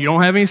adult and you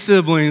don't have any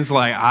siblings,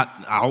 like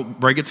I'll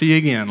break it to you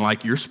again,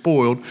 like you're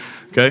spoiled,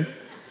 okay?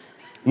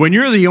 When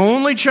you're the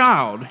only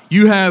child,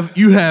 you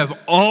have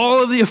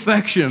all of the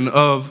affection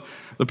of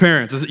the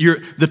parents.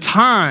 The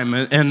time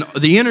and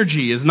the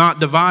energy is not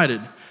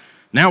divided.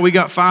 Now we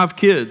got 5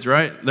 kids,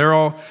 right? They're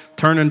all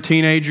turning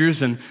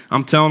teenagers, and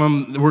I'm telling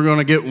them we're going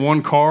to get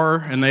one car,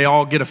 and they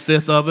all get a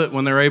fifth of it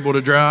when they're able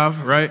to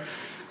drive, right?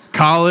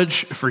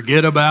 College,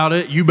 forget about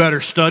it. You better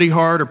study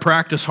hard or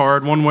practice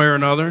hard one way or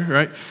another,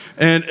 right?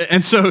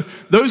 And so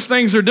those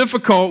things are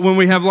difficult when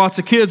we have lots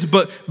of kids,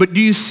 but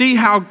do you see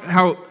how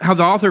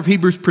the author of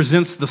Hebrews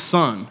presents the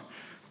son?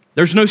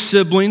 There's no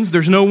siblings.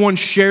 There's no one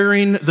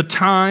sharing the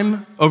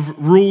time of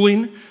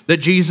ruling that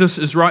Jesus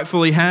is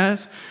rightfully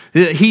has.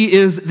 He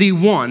is the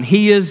one.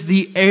 He is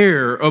the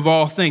heir of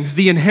all things,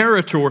 the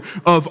inheritor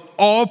of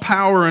all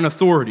power and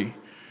authority.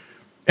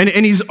 And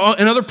he's,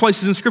 in other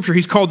places in Scripture,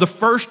 he's called the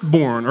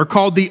firstborn or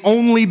called the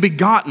only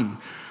begotten.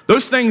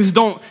 Those things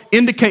don't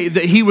indicate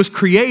that he was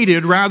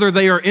created. Rather,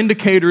 they are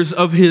indicators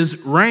of his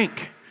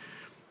rank,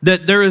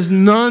 that there is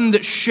none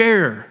that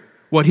share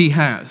what he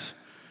has.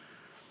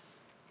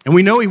 And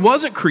we know he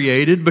wasn't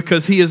created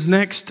because he is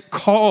next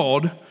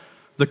called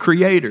the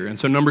creator. And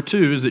so number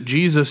 2 is that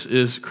Jesus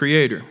is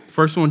creator.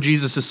 First one,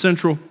 Jesus is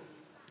central.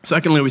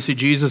 Secondly, we see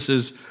Jesus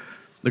is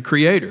the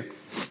creator.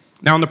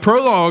 Now in the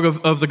prologue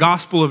of the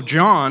Gospel of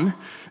John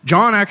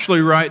actually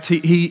writes,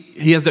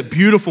 he has that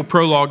beautiful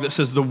prologue that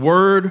says, the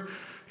Word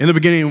in the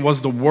beginning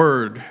was the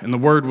Word, and the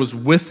Word was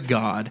with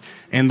God,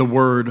 and the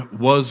Word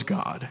was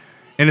God.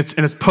 And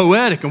it's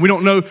poetic, and we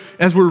don't know,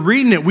 as we're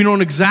reading it, we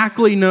don't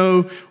exactly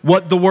know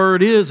what the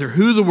Word is or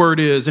who the Word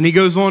is. And he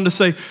goes on to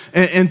say,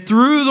 and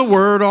through the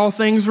Word all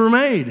things were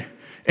made.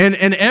 And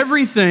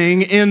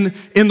everything in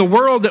the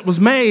world that was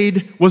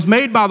made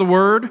by the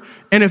Word.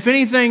 And if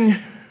anything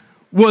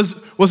was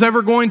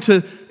ever going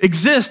to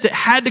exist, it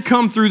had to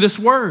come through this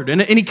Word.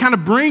 And he kind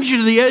of brings you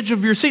to the edge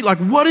of your seat, like,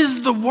 what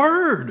is the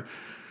Word?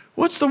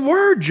 What's the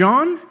Word,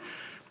 John?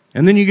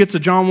 And then you get to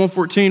John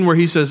 1:14 where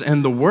he says,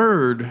 and the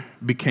Word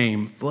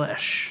became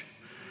flesh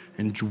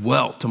and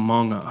dwelt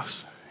among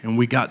us, and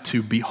we got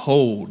to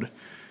behold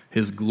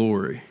his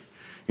glory.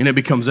 And it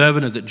becomes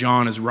evident that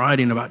John is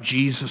writing about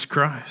Jesus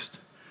Christ.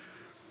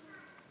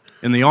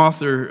 And the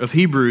author of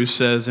Hebrews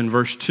says in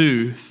verse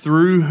 2,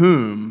 through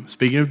whom,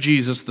 speaking of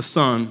Jesus, the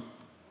Son,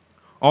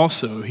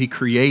 also he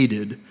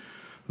created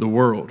the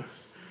world.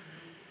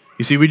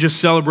 You see, we just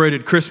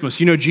celebrated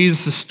Christmas. You know,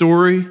 Jesus'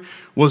 story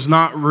was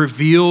not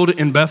revealed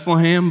in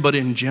Bethlehem, but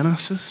in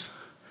Genesis.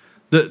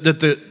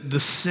 The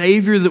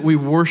Savior that we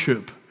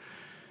worship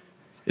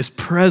is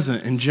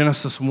present in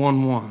Genesis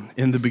 1:1.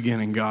 In the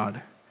beginning,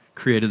 God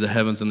created the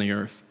heavens and the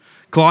earth.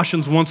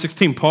 Colossians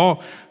 1:16,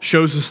 Paul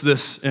shows us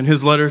this in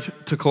his letter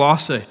to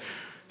Colossae.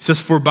 He says,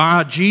 for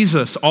by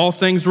Jesus all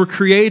things were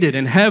created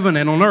in heaven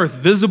and on earth,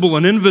 visible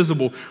and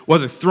invisible,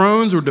 whether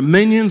thrones or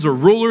dominions or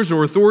rulers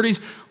or authorities,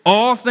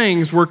 all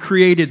things were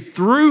created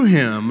through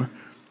him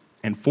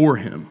and for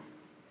him.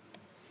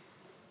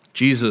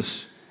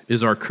 Jesus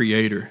is our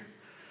creator.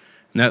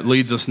 And that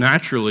leads us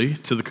naturally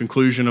to the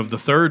conclusion of the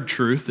third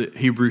truth that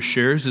Hebrews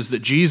shares, is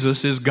that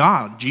Jesus is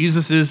God.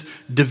 Jesus is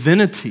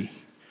divinity.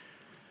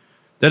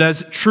 That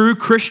as true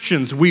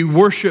Christians, we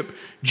worship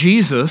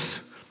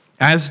Jesus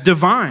as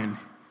divine.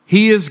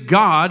 He is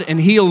God,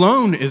 and he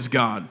alone is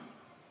God.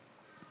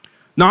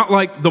 Not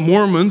like the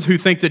Mormons who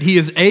think that he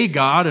is a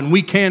God and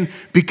we can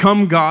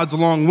become gods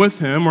along with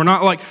him, or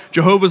not like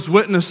Jehovah's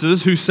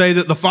Witnesses who say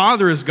that the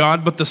Father is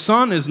God but the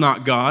Son is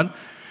not God.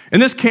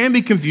 And this can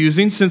be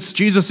confusing since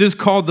Jesus is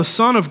called the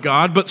Son of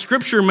God, but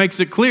Scripture makes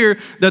it clear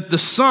that the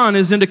Son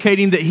is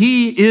indicating that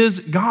he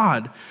is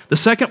God. The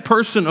second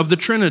person of the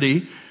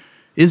Trinity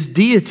is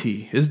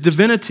deity, is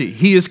divinity.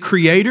 He is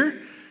creator.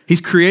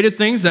 He's created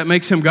things that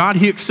makes him God.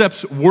 He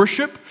accepts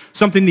worship,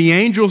 something the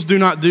angels do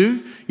not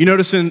do. You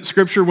notice in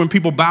Scripture when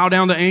people bow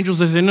down to angels,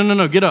 they say,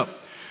 no, get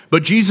up.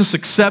 But Jesus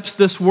accepts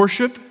this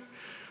worship.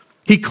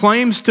 He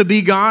claims to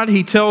be God.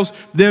 He tells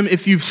them,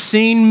 if you've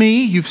seen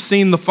me, you've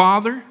seen the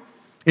Father.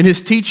 In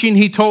his teaching,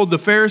 he told the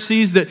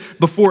Pharisees that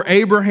before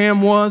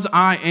Abraham was,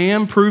 I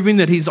am, proving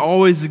that he's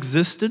always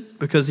existed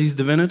because he's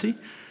divinity.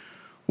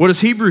 What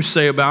does Hebrews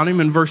say about him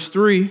in verse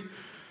 3?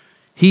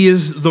 He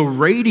is the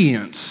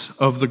radiance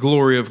of the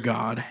glory of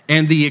God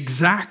and the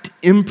exact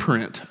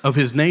imprint of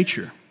his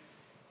nature.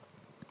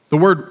 The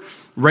word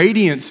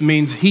radiance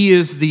means he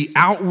is the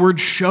outward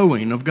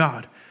showing of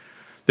God.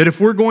 That if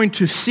we're going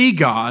to see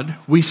God,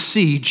 we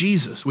see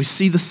Jesus, we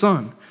see the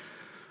Son.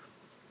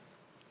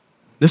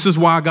 This is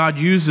why God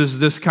uses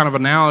this kind of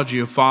analogy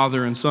of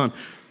Father and Son.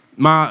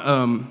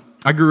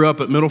 I grew up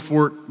at Middle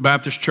Fork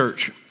Baptist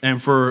Church,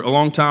 and for a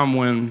long time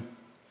when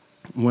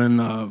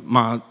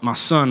my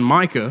son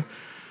Micah,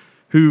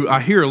 who I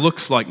hear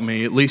looks like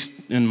me, at least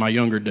in my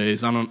younger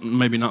days,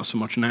 maybe not so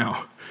much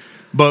now,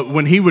 but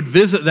when he would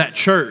visit that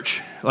church,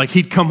 like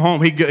he'd come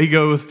home, he'd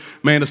go with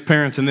Amanda's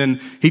parents, and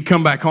then he'd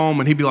come back home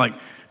and he'd be like,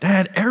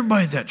 Dad,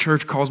 everybody at that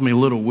church calls me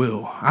Little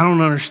Will. I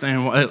don't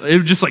understand why. It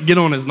would just like get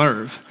on his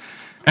nerves.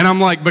 And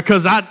I'm like,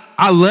 because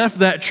I left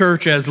that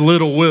church as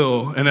Little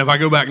Will, and if I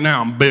go back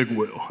now, I'm Big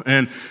Will.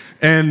 And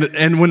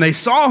when they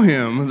saw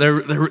him,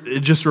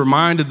 it just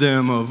reminded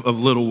them of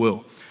Little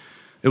Will.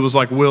 It was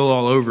like Will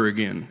all over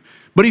again.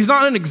 But he's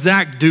not an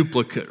exact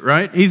duplicate,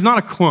 right? He's not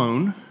a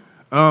clone.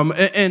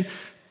 And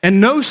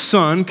no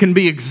son can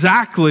be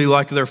exactly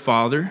like their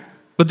father.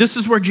 But this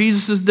is where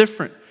Jesus is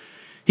different.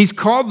 He's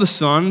called the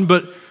Son,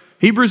 but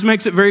Hebrews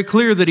makes it very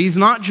clear that he's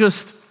not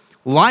just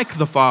like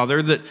the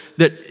Father,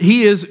 that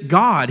he is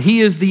God.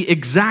 He is the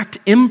exact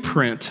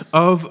imprint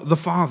of the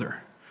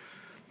Father.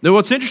 Now,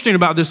 what's interesting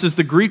about this is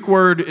the Greek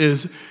word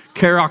is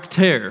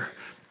charakter,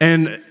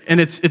 and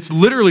it's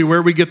literally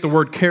where we get the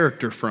word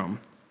character from.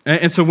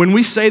 And so when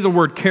we say the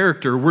word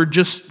character,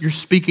 you're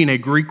speaking a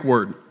Greek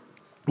word.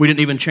 We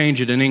didn't even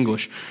change it in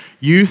English.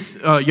 Youth,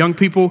 young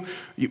people,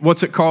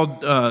 what's it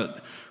called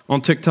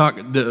on TikTok?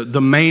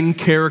 The main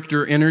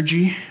character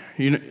energy.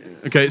 You know.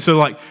 Okay, so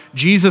like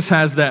Jesus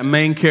has that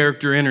main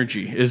character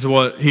energy is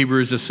what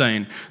Hebrews is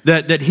saying.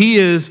 That he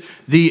is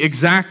the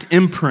exact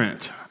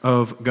imprint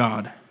of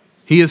God.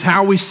 He is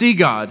how we see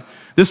God.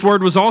 This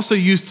word was also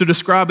used to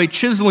describe a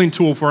chiseling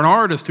tool for an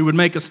artist who would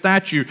make a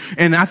statue.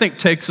 And I think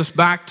takes us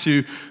back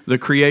to the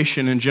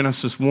creation in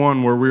Genesis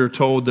 1 where we are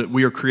told that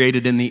we are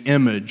created in the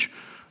image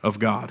of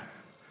God.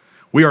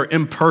 We are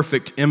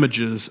imperfect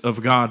images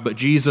of God, but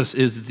Jesus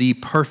is the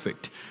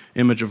perfect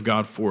image of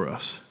God for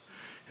us.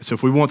 So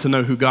if we want to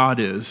know who God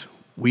is,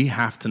 we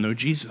have to know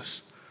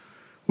Jesus.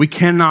 We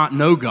cannot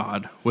know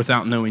God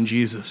without knowing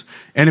Jesus.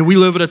 And we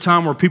live at a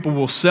time where people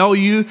will sell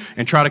you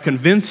and try to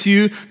convince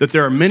you that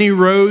there are many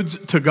roads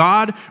to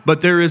God,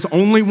 but there is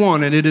only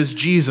one, and it is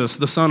Jesus,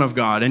 the Son of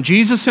God. And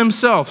Jesus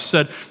himself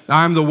said,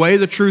 I am the way,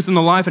 the truth, and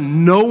the life,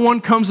 and no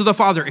one comes to the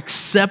Father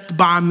except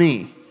by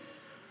me.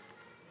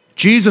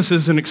 Jesus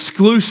is an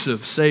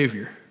exclusive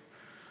Savior.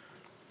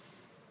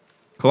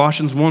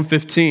 Colossians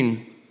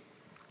 1:15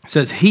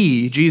 says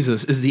he,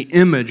 Jesus, is the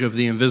image of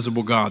the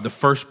invisible God, the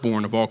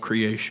firstborn of all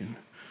creation.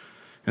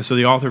 And so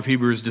the author of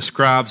Hebrews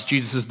describes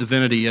Jesus'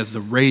 divinity as the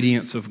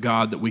radiance of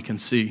God that we can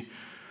see.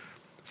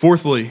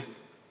 Fourthly,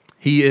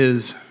 he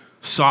is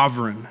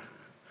sovereign.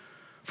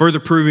 Further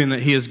proving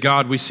that he is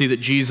God, we see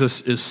that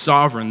Jesus is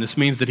sovereign. This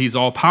means that he's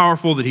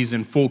all-powerful, that he's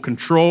in full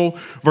control.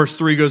 Verse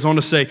 3 goes on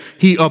to say,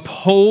 he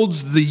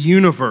upholds the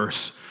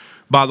universe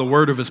by the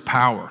word of his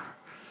power.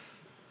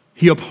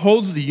 He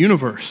upholds the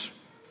universe.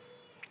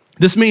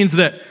 This means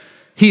that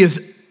he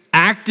is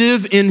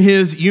active in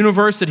his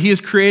universe that he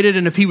has created,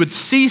 and if he would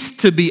cease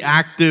to be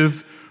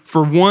active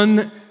for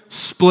one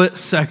split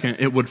second,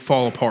 it would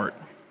fall apart.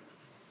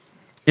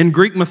 In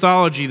Greek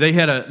mythology, they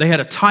had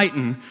a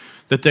titan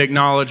that they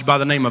acknowledged by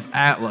the name of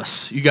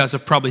Atlas. You guys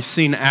have probably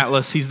seen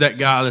Atlas. He's that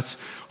guy that's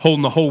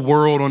holding the whole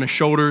world on his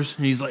shoulders,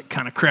 and he's like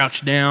kind of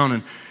crouched down,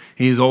 and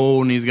he's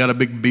old, and he's got a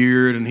big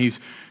beard, and his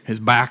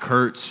back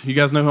hurts. You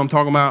guys know who I'm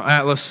talking about?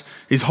 Atlas.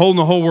 He's holding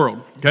the whole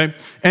world, okay?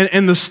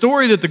 And the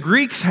story that the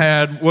Greeks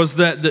had was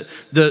that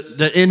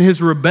in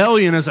his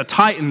rebellion as a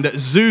titan, that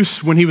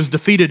Zeus, when he was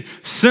defeated,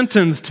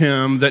 sentenced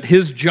him that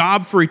his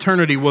job for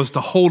eternity was to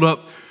hold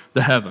up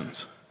the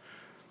heavens.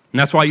 And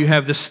that's why you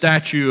have this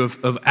statue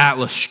of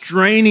Atlas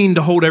straining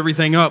to hold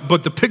everything up.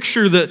 But the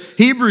picture that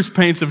Hebrews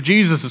paints of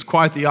Jesus is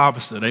quite the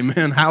opposite.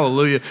 Amen,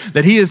 hallelujah.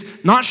 That he is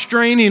not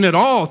straining at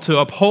all to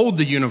uphold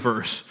the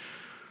universe.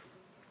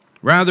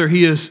 Rather,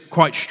 he is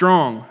quite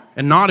strong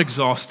and not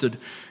exhausted.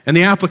 And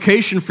the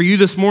application for you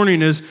this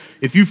morning is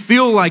if you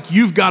feel like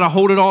you've got to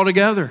hold it all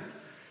together,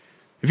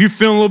 if you're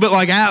feeling a little bit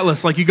like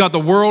Atlas, like you got the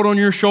world on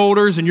your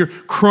shoulders and you're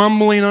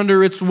crumbling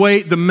under its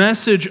weight, the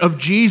message of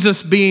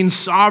Jesus being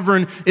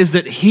sovereign is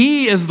that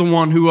he is the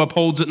one who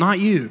upholds it, not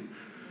you.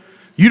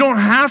 You don't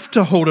have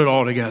to hold it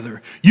all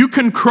together. You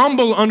can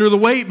crumble under the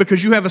weight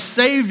because you have a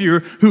Savior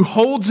who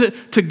holds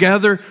it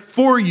together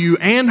for you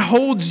and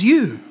holds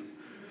you,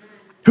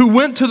 who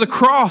went to the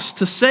cross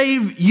to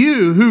save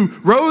you, who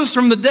rose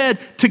from the dead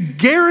to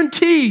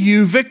guarantee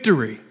you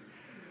victory.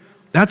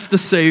 That's the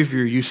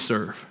Savior you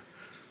serve.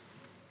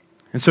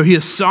 And so he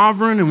is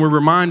sovereign, and we're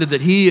reminded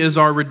that he is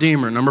our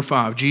Redeemer. Number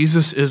 5,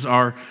 Jesus is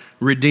our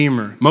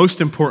Redeemer.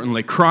 Most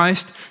importantly,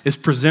 Christ is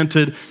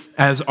presented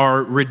as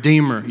our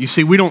Redeemer. You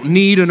see, we don't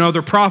need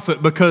another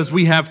prophet because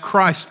we have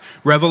Christ's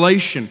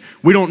revelation.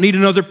 We don't need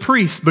another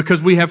priest because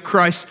we have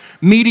Christ's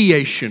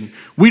mediation.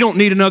 We don't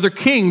need another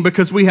king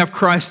because we have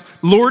Christ's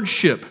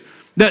lordship.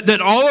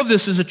 That all of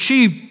this is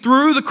achieved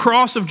through the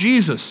cross of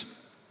Jesus.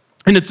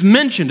 And it's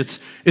mentioned,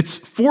 it's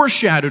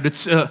foreshadowed,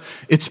 it's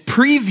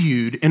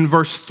previewed in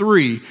verse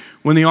 3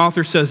 when the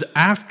author says,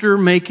 after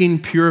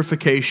making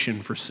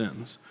purification for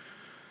sins.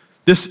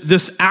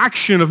 This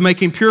action of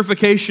making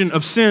purification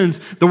of sins,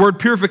 the word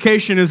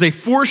purification is a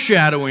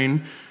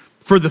foreshadowing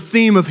for the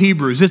theme of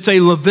Hebrews. It's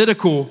a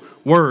Levitical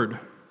word.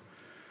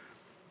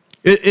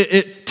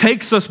 It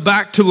takes us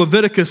back to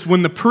Leviticus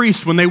when the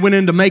priests, when they went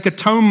in to make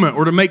atonement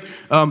or to make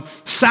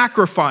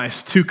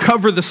sacrifice to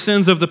cover the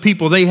sins of the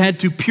people, they had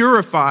to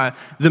purify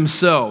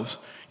themselves.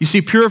 You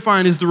see,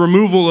 purifying is the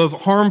removal of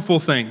harmful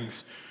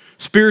things.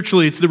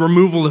 Spiritually, it's the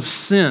removal of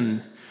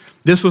sin.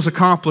 This was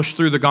accomplished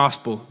through the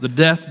gospel, the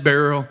death,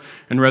 burial,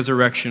 and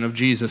resurrection of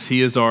Jesus.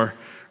 He is our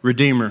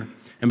Redeemer.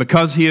 And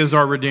because he is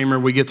our Redeemer,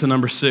 we get to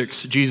number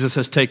 6. Jesus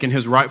has taken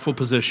his rightful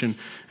position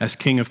as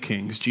King of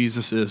Kings.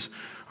 Jesus is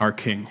our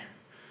King.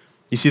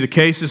 You see, the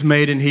case is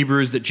made in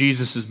Hebrews that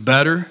Jesus is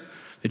better,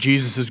 that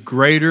Jesus is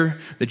greater,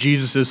 that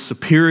Jesus is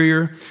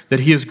superior, that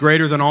he is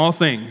greater than all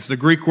things. The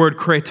Greek word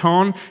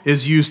kraton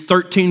is used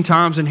 13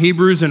 times in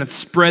Hebrews, and it's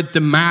spread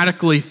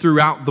thematically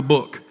throughout the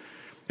book.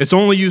 It's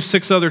only used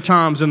 6 other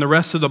times in the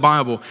rest of the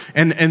Bible.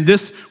 And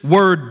this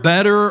word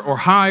better or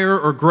higher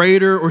or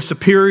greater or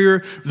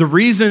superior, the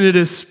reason it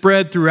is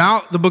spread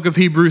throughout the book of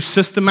Hebrews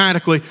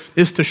systematically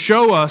is to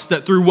show us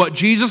that through what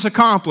Jesus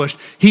accomplished,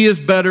 he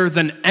is better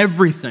than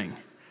everything.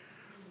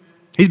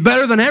 He's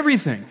better than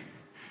everything.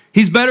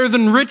 He's better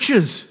than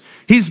riches.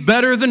 He's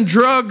better than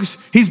drugs.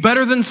 He's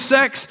better than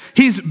sex.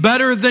 He's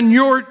better than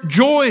your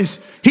joys.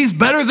 He's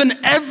better than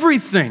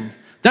everything.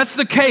 That's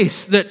the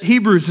case that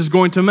Hebrews is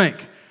going to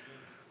make.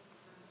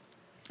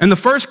 And the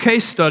first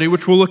case study,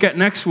 which we'll look at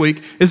next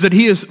week, is that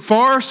he is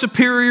far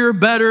superior,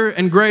 better,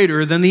 and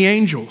greater than the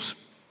angels.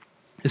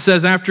 It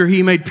says after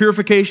he made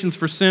purifications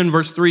for sin,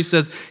 verse 3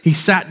 says, he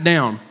sat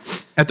down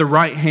at the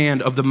right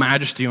hand of the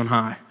majesty on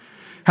high,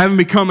 having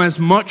become as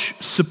much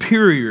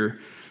superior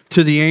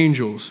to the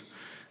angels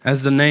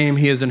as the name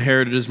he has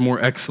inherited is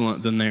more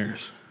excellent than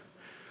theirs.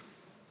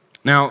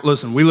 Now,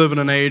 listen, we live in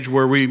an age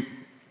where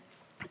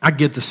I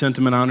get the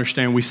sentiment, I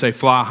understand we say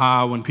fly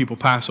high when people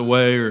pass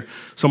away or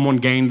someone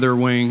gained their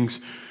wings,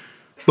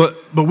 but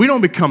we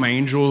don't become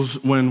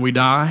angels when we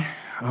die,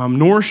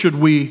 nor should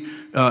we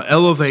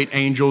elevate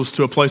angels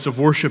to a place of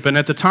worship. And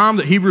at the time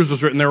that Hebrews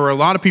was written, there were a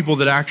lot of people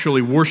that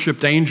actually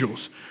worshiped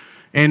angels.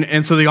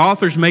 And so the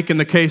author's making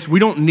the case, we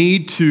don't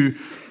need to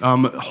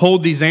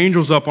hold these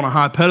angels up on a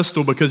high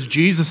pedestal because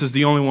Jesus is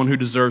the only one who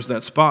deserves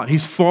that spot.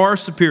 He's far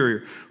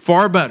superior,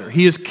 far better.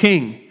 He is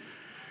king.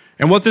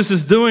 And what this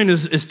is doing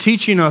is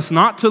teaching us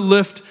not to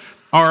lift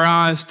our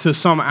eyes to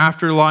some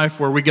afterlife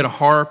where we get a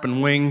harp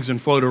and wings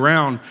and float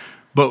around,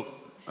 but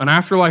an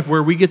afterlife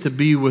where we get to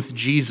be with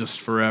Jesus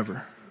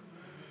forever,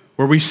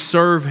 where we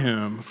serve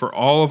him for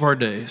all of our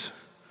days.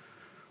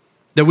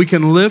 That we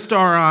can lift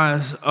our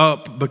eyes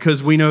up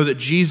because we know that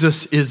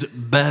Jesus is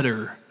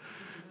better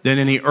than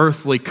any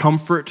earthly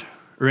comfort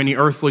or any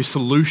earthly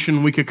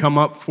solution we could come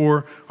up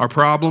for our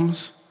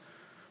problems.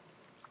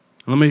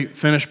 Let me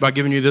finish by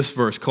giving you this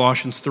verse,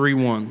 Colossians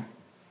 3:1.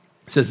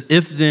 It says,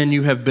 if then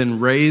you have been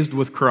raised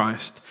with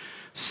Christ,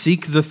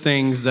 seek the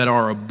things that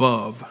are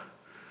above,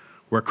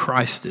 where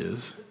Christ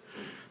is,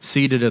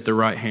 seated at the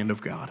right hand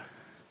of God.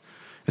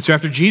 And so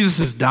after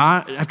Jesus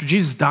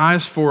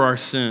dies for our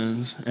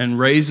sins and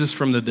raises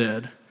from the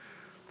dead,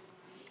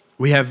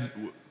 we have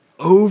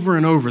over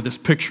and over this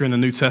picture in the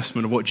New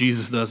Testament of what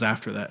Jesus does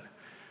after that.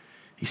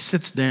 He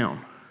sits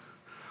down.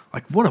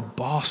 Like, what a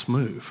boss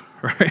move,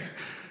 right?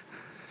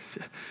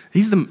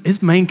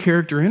 His main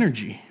character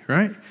energy,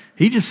 right?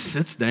 He just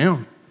sits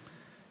down.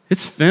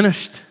 It's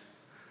finished.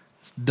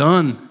 It's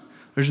done.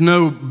 There's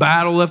no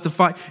battle left to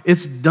fight.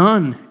 It's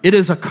done. It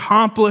is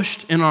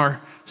accomplished in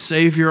our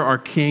Savior, our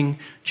King,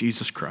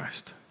 Jesus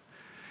Christ.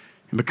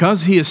 And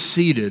because he is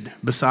seated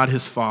beside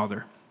his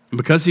Father, and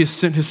because he has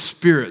sent his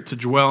Spirit to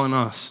dwell in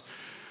us,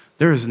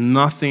 there is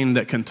nothing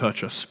that can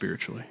touch us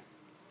spiritually.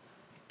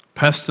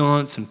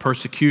 Pestilence and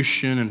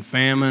persecution and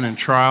famine and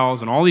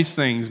trials and all these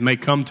things may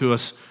come to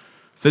us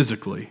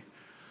physically,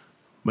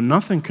 but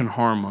nothing can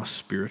harm us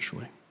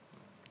spiritually.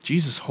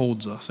 Jesus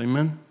holds us,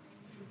 amen?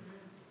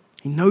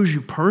 He knows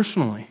you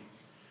personally.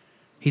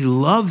 He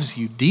loves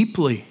you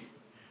deeply.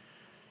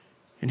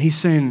 And he's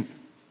saying,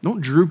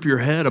 don't droop your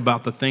head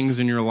about the things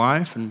in your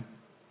life and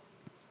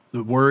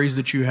the worries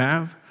that you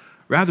have.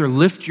 Rather,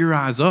 lift your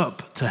eyes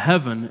up to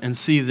heaven and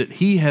see that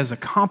he has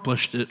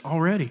accomplished it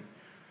already.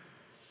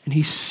 And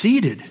he's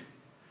seated.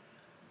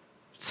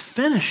 It's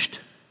finished.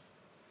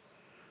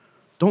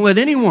 Don't let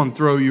anyone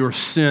throw your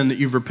sin that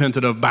you've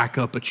repented of back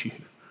up at you.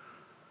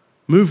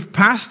 Move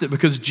past it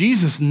because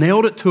Jesus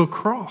nailed it to a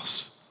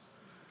cross.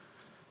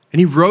 And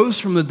he rose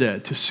from the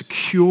dead to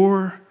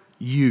secure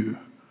you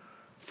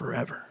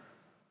forever.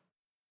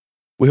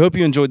 We hope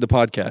you enjoyed the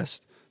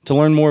podcast. To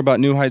learn more about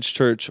New Heights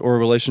Church or a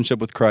relationship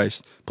with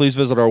Christ, please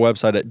visit our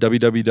website at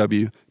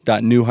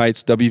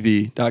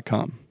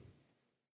www.newheightswv.com.